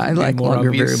I like longer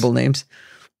obvious variable names.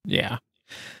 Yeah.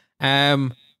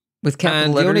 With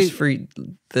capital letters for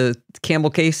the camel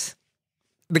case.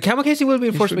 The camel casing will be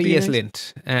enforced by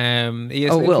ESLint.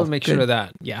 ESLint will make sure of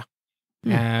that. Yeah.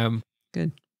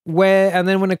 Good. And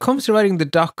then when it comes to writing the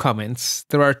doc comments,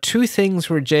 there are two things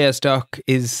where JSDoc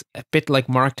is a bit like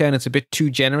Markdown. It's a bit too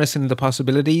generous in the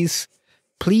possibilities.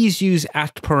 Please use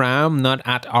 @param, not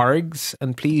 @args,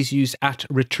 and please use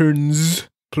 @returns,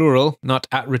 plural, not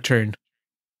 @return.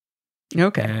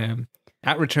 Okay.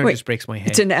 @return just breaks my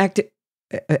head. It's an active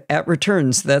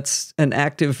 @returns. That's an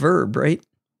active verb, right?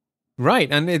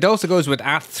 Right, and it also goes with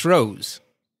 @throws.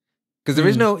 Because there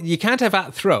is no, you can't have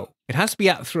 @throw. It has to be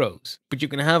 @throws, but you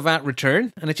can have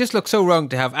 @return, and it just looks so wrong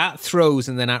to have @throws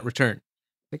and then @return.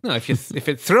 Like, no, if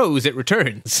it throws, it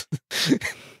returns.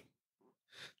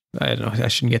 I don't know, I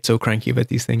shouldn't get so cranky about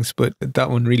these things, but that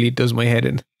one really does my head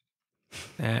in.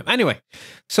 Anyway,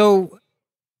 so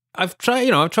I've tried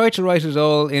to write it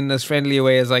all in as friendly a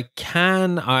way as I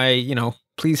can.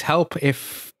 Please help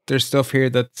if there's stuff here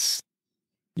that's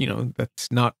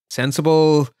not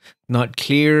sensible, not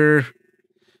clear,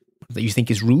 that you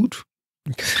think is rude.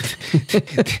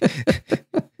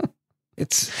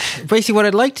 It's basically what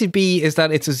I'd like to be is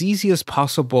that it's as easy as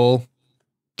possible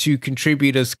to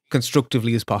contribute as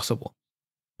constructively as possible.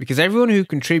 Because everyone who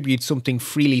contributes something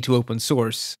freely to open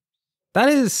source, that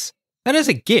is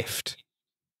a gift.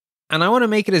 And I want to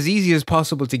make it as easy as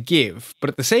possible to give, but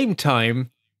at the same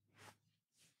time,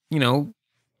 give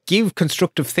give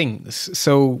constructive things.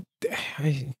 So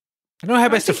I don't know how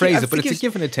best to phrase it, but it's a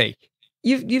give and a take.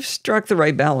 You've struck the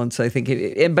right balance, I think.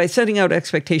 And by setting out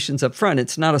expectations up front,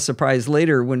 it's not a surprise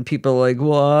later when people are like,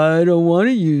 well, I don't want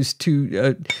to use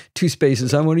two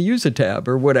spaces. I want to use a tab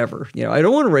or whatever. You know, I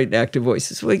don't want to write in active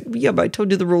voice. It's like, yeah, but I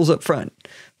told you the rules up front.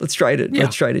 Let's try to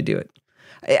do it.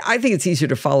 I think it's easier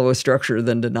to follow a structure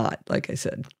than to not, like I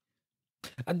said.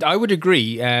 I would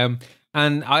agree. And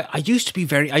I used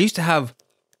to have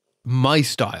my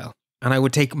style, and I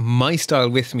would take my style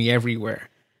with me everywhere.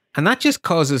 And that just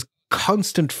causes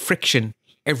constant friction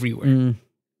everywhere.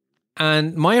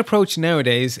 And my approach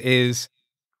nowadays is,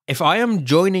 if I am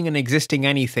joining an existing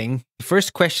anything, the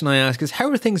first question I ask is, how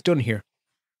are things done here?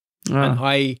 And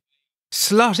I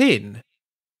slot in,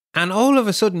 and all of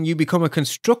a sudden you become a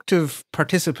constructive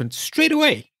participant straight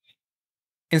away.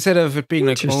 Instead of it being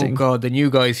like, oh God, the new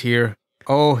guy's here.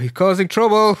 Oh, he's causing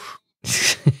trouble.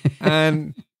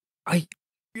 And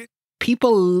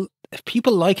people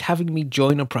like having me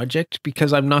join a project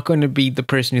because I'm not going to be the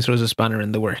person who throws a spanner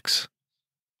in the works.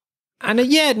 And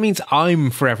it means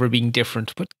I'm forever being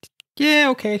different, but yeah,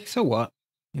 okay, so what?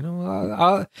 You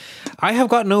know, I have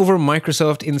gotten over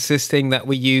Microsoft insisting that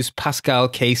we use Pascal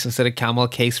case instead of camel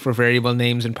case for variable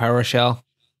names in PowerShell.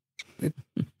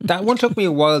 That one took me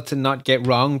a while to not get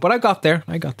wrong, but I got there.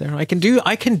 I can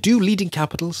do leading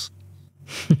capitals.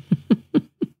 It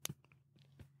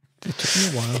took me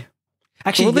a while.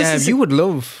 Actually,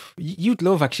 you'd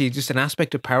love actually just an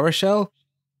aspect of PowerShell.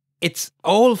 It's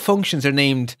all functions are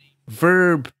named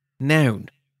verb noun.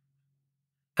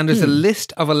 And there's a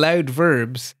list of allowed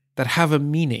verbs that have a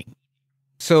meaning.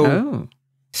 So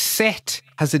set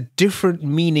has a different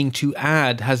meaning to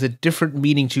add, has a different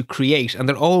meaning to create, and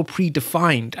they're all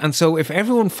predefined. And so if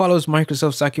everyone follows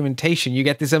Microsoft's documentation, you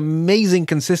get this amazing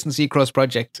consistency across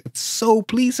projects. It's so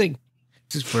pleasing.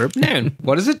 This is verb noun.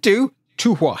 What does it do?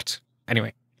 To what?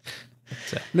 Anyway,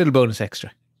 it's a little bonus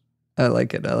extra. I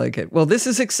like it. Well, this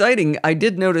is exciting. I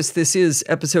did notice this is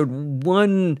episode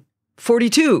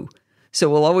 142. So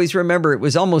we'll always remember it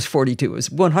was almost 42. It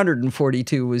was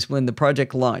 142 was when the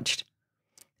project launched.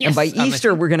 Yes, and by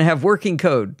Easter, we're going to have working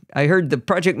code. I heard the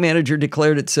project manager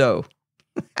declared it so.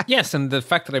 Yes, and the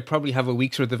fact that I probably have a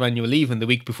week's worth of annual leave in the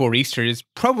week before Easter is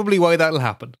probably why that'll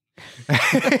happen.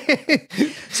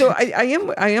 So I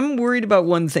am worried about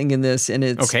one thing in this, and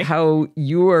it's how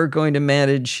you are going to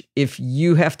manage if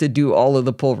you have to do all of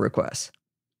the pull requests.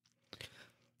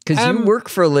 Because you work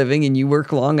for a living and you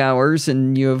work long hours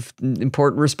and you have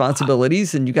important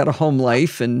responsibilities and you got a home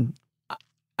life. And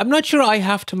I'm not sure I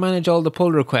have to manage all the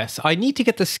pull requests. I need to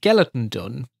get the skeleton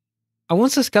done. And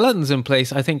once the skeleton's in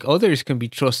place, I think others can be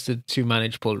trusted to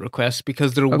manage pull requests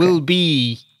because there will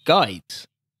be guides.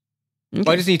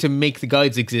 I just need to make the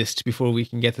guides exist before we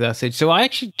can get to that stage. So I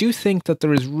actually do think that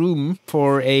there is room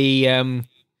for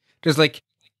there's like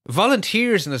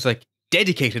volunteers and there's like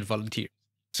dedicated volunteers.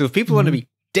 So if people want to be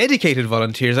dedicated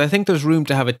volunteers, I think there's room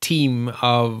to have a team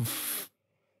of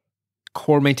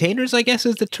core maintainers, I guess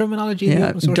is the terminology.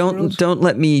 Yeah, don't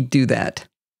let me do that.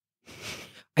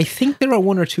 I think there are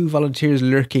one or two volunteers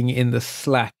lurking in the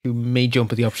Slack who may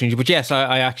jump at the opportunity. But yes,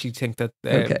 I actually think that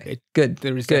good.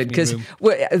 There is good because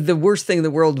the worst thing in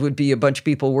the world would be a bunch of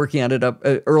people working on it up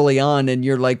early on, and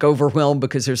you're like overwhelmed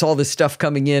because there's all this stuff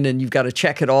coming in, and you've got to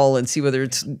check it all and see whether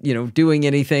it's doing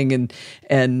anything,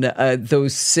 and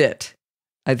those sit.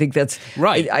 I think that's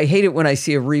right. I hate it when I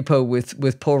see a repo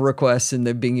with pull requests and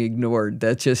they're being ignored.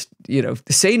 That's just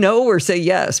say no or say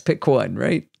yes. Pick one,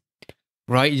 right?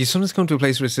 Right, you sometimes come to a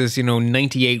place where it says,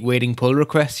 98 waiting pull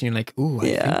requests, and you're like, oh,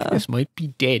 I think this might be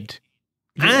dead.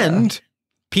 Yeah. And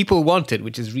people want it,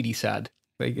 which is really sad.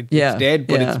 Like, it's dead,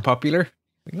 but it's popular.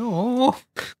 Like, oh.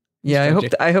 Yeah,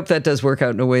 I hope that does work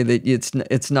out in a way that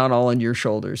it's not all on your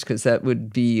shoulders, because that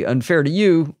would be unfair to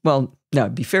you. Well, no,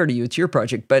 it'd be fair to you. It's your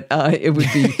project, but it would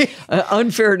be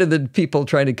unfair to the people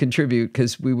trying to contribute,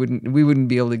 because we wouldn't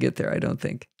be able to get there, I don't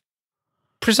think.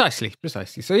 Precisely.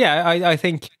 So yeah, I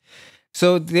think...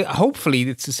 So hopefully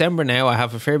it's December now. I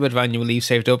have a fair bit of annual leave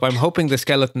saved up. I'm hoping the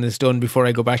skeleton is done before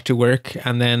I go back to work.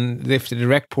 And then if the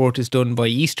direct port is done by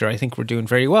Easter, I think we're doing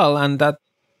very well. And that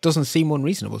doesn't seem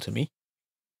unreasonable to me.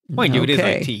 Mind you, it is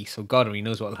IT. So God only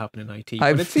knows what will happen in IT.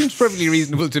 But it seems perfectly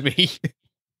reasonable to me.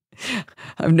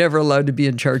 I'm never allowed to be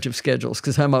in charge of schedules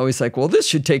because I'm always like, well, this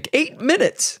should take 8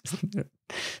 minutes.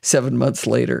 7 months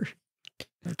later.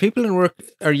 People in work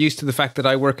are used to the fact that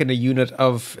I work in a unit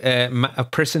of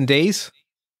person days.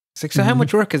 It's like, so how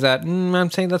much work is that? I'm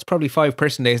saying that's probably 5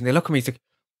 person days. And they look at me, it's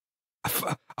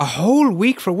like, a whole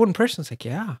week for one person? It's like,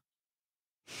 yeah.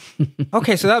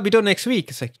 Okay, so that'll be done next week.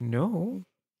 It's like, no.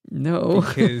 No.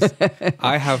 Because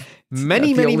I have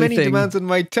many demands on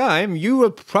my time. You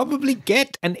will probably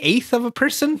get an eighth of a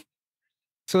person.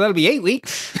 So that'll be 8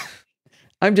 weeks.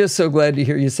 I'm just so glad to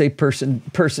hear you say person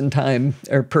time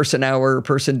or person hour or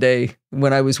person day.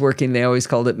 When I was working, they always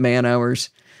called it man hours.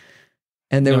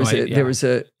 And there was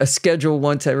a schedule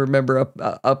once I remember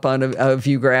up on a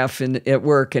view graph at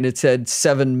work, and it said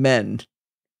 7 men.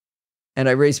 And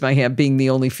I raised my hand, being the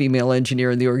only female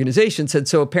engineer in the organization, said,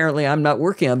 so apparently I'm not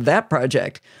working on that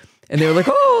project. And they were like,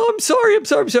 oh, I'm sorry.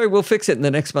 We'll fix it. And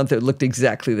the next month it looked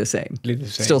exactly the same.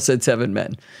 Still said 7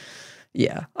 men.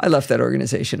 Yeah, I left that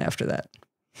organization after that.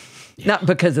 Yeah. Not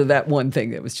because of that one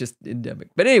thing that was just endemic.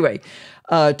 But anyway,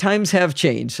 times have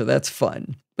changed, so that's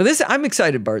fun. But I'm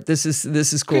excited, Bart. This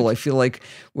is cool. I feel like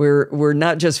we're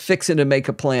not just fixing to make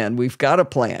a plan. We've got a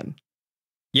plan.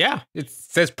 Yeah, it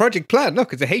says project plan.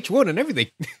 Look, it's a H1 and everything.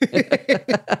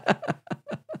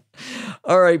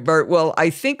 All right, Bart. Well, I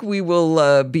think we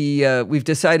will we've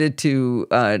decided to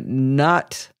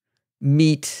not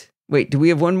meet. Wait, do we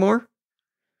have one more?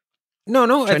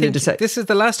 No. I think this is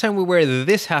the last time we wear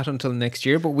this hat until next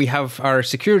year, but we have our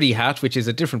security hat, which is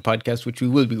a different podcast, which we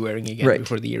will be wearing again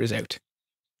before the year is out.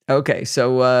 Okay,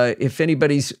 so if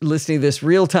anybody's listening to this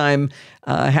real time,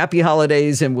 happy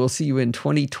holidays, and we'll see you in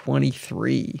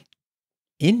 2023.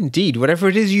 Indeed. Whatever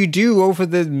it is you do over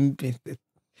the...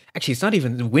 Actually, it's not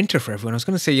even winter for everyone. I was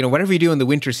going to say, whatever you do in the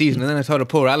winter season, and then I thought of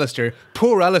poor Alistair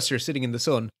sitting in the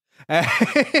sun.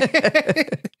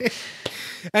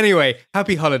 Anyway,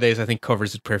 happy holidays, I think,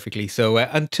 covers it perfectly. So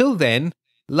until then,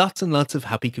 lots and lots of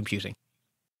happy computing.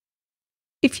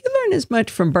 If you learn as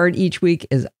much from Bart each week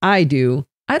as I do,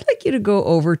 I'd like you to go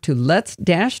over to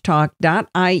lets-talk.ie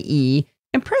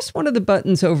and press one of the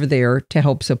buttons over there to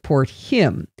help support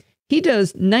him. He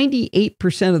does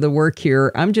 98% of the work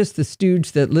here. I'm just the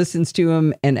stooge that listens to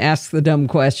him and asks the dumb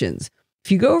questions.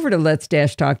 If you go over to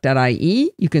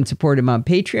lets-talk.ie, you can support him on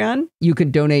Patreon, you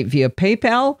can donate via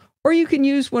PayPal, or you can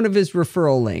use one of his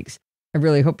referral links. I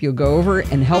really hope you'll go over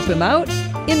and help him out.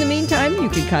 In the meantime, you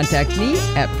can contact me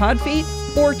at Podfeet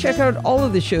or check out all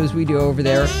of the shows we do over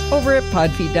there over at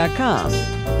podfeet.com.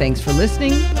 Thanks for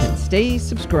listening and stay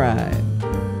subscribed.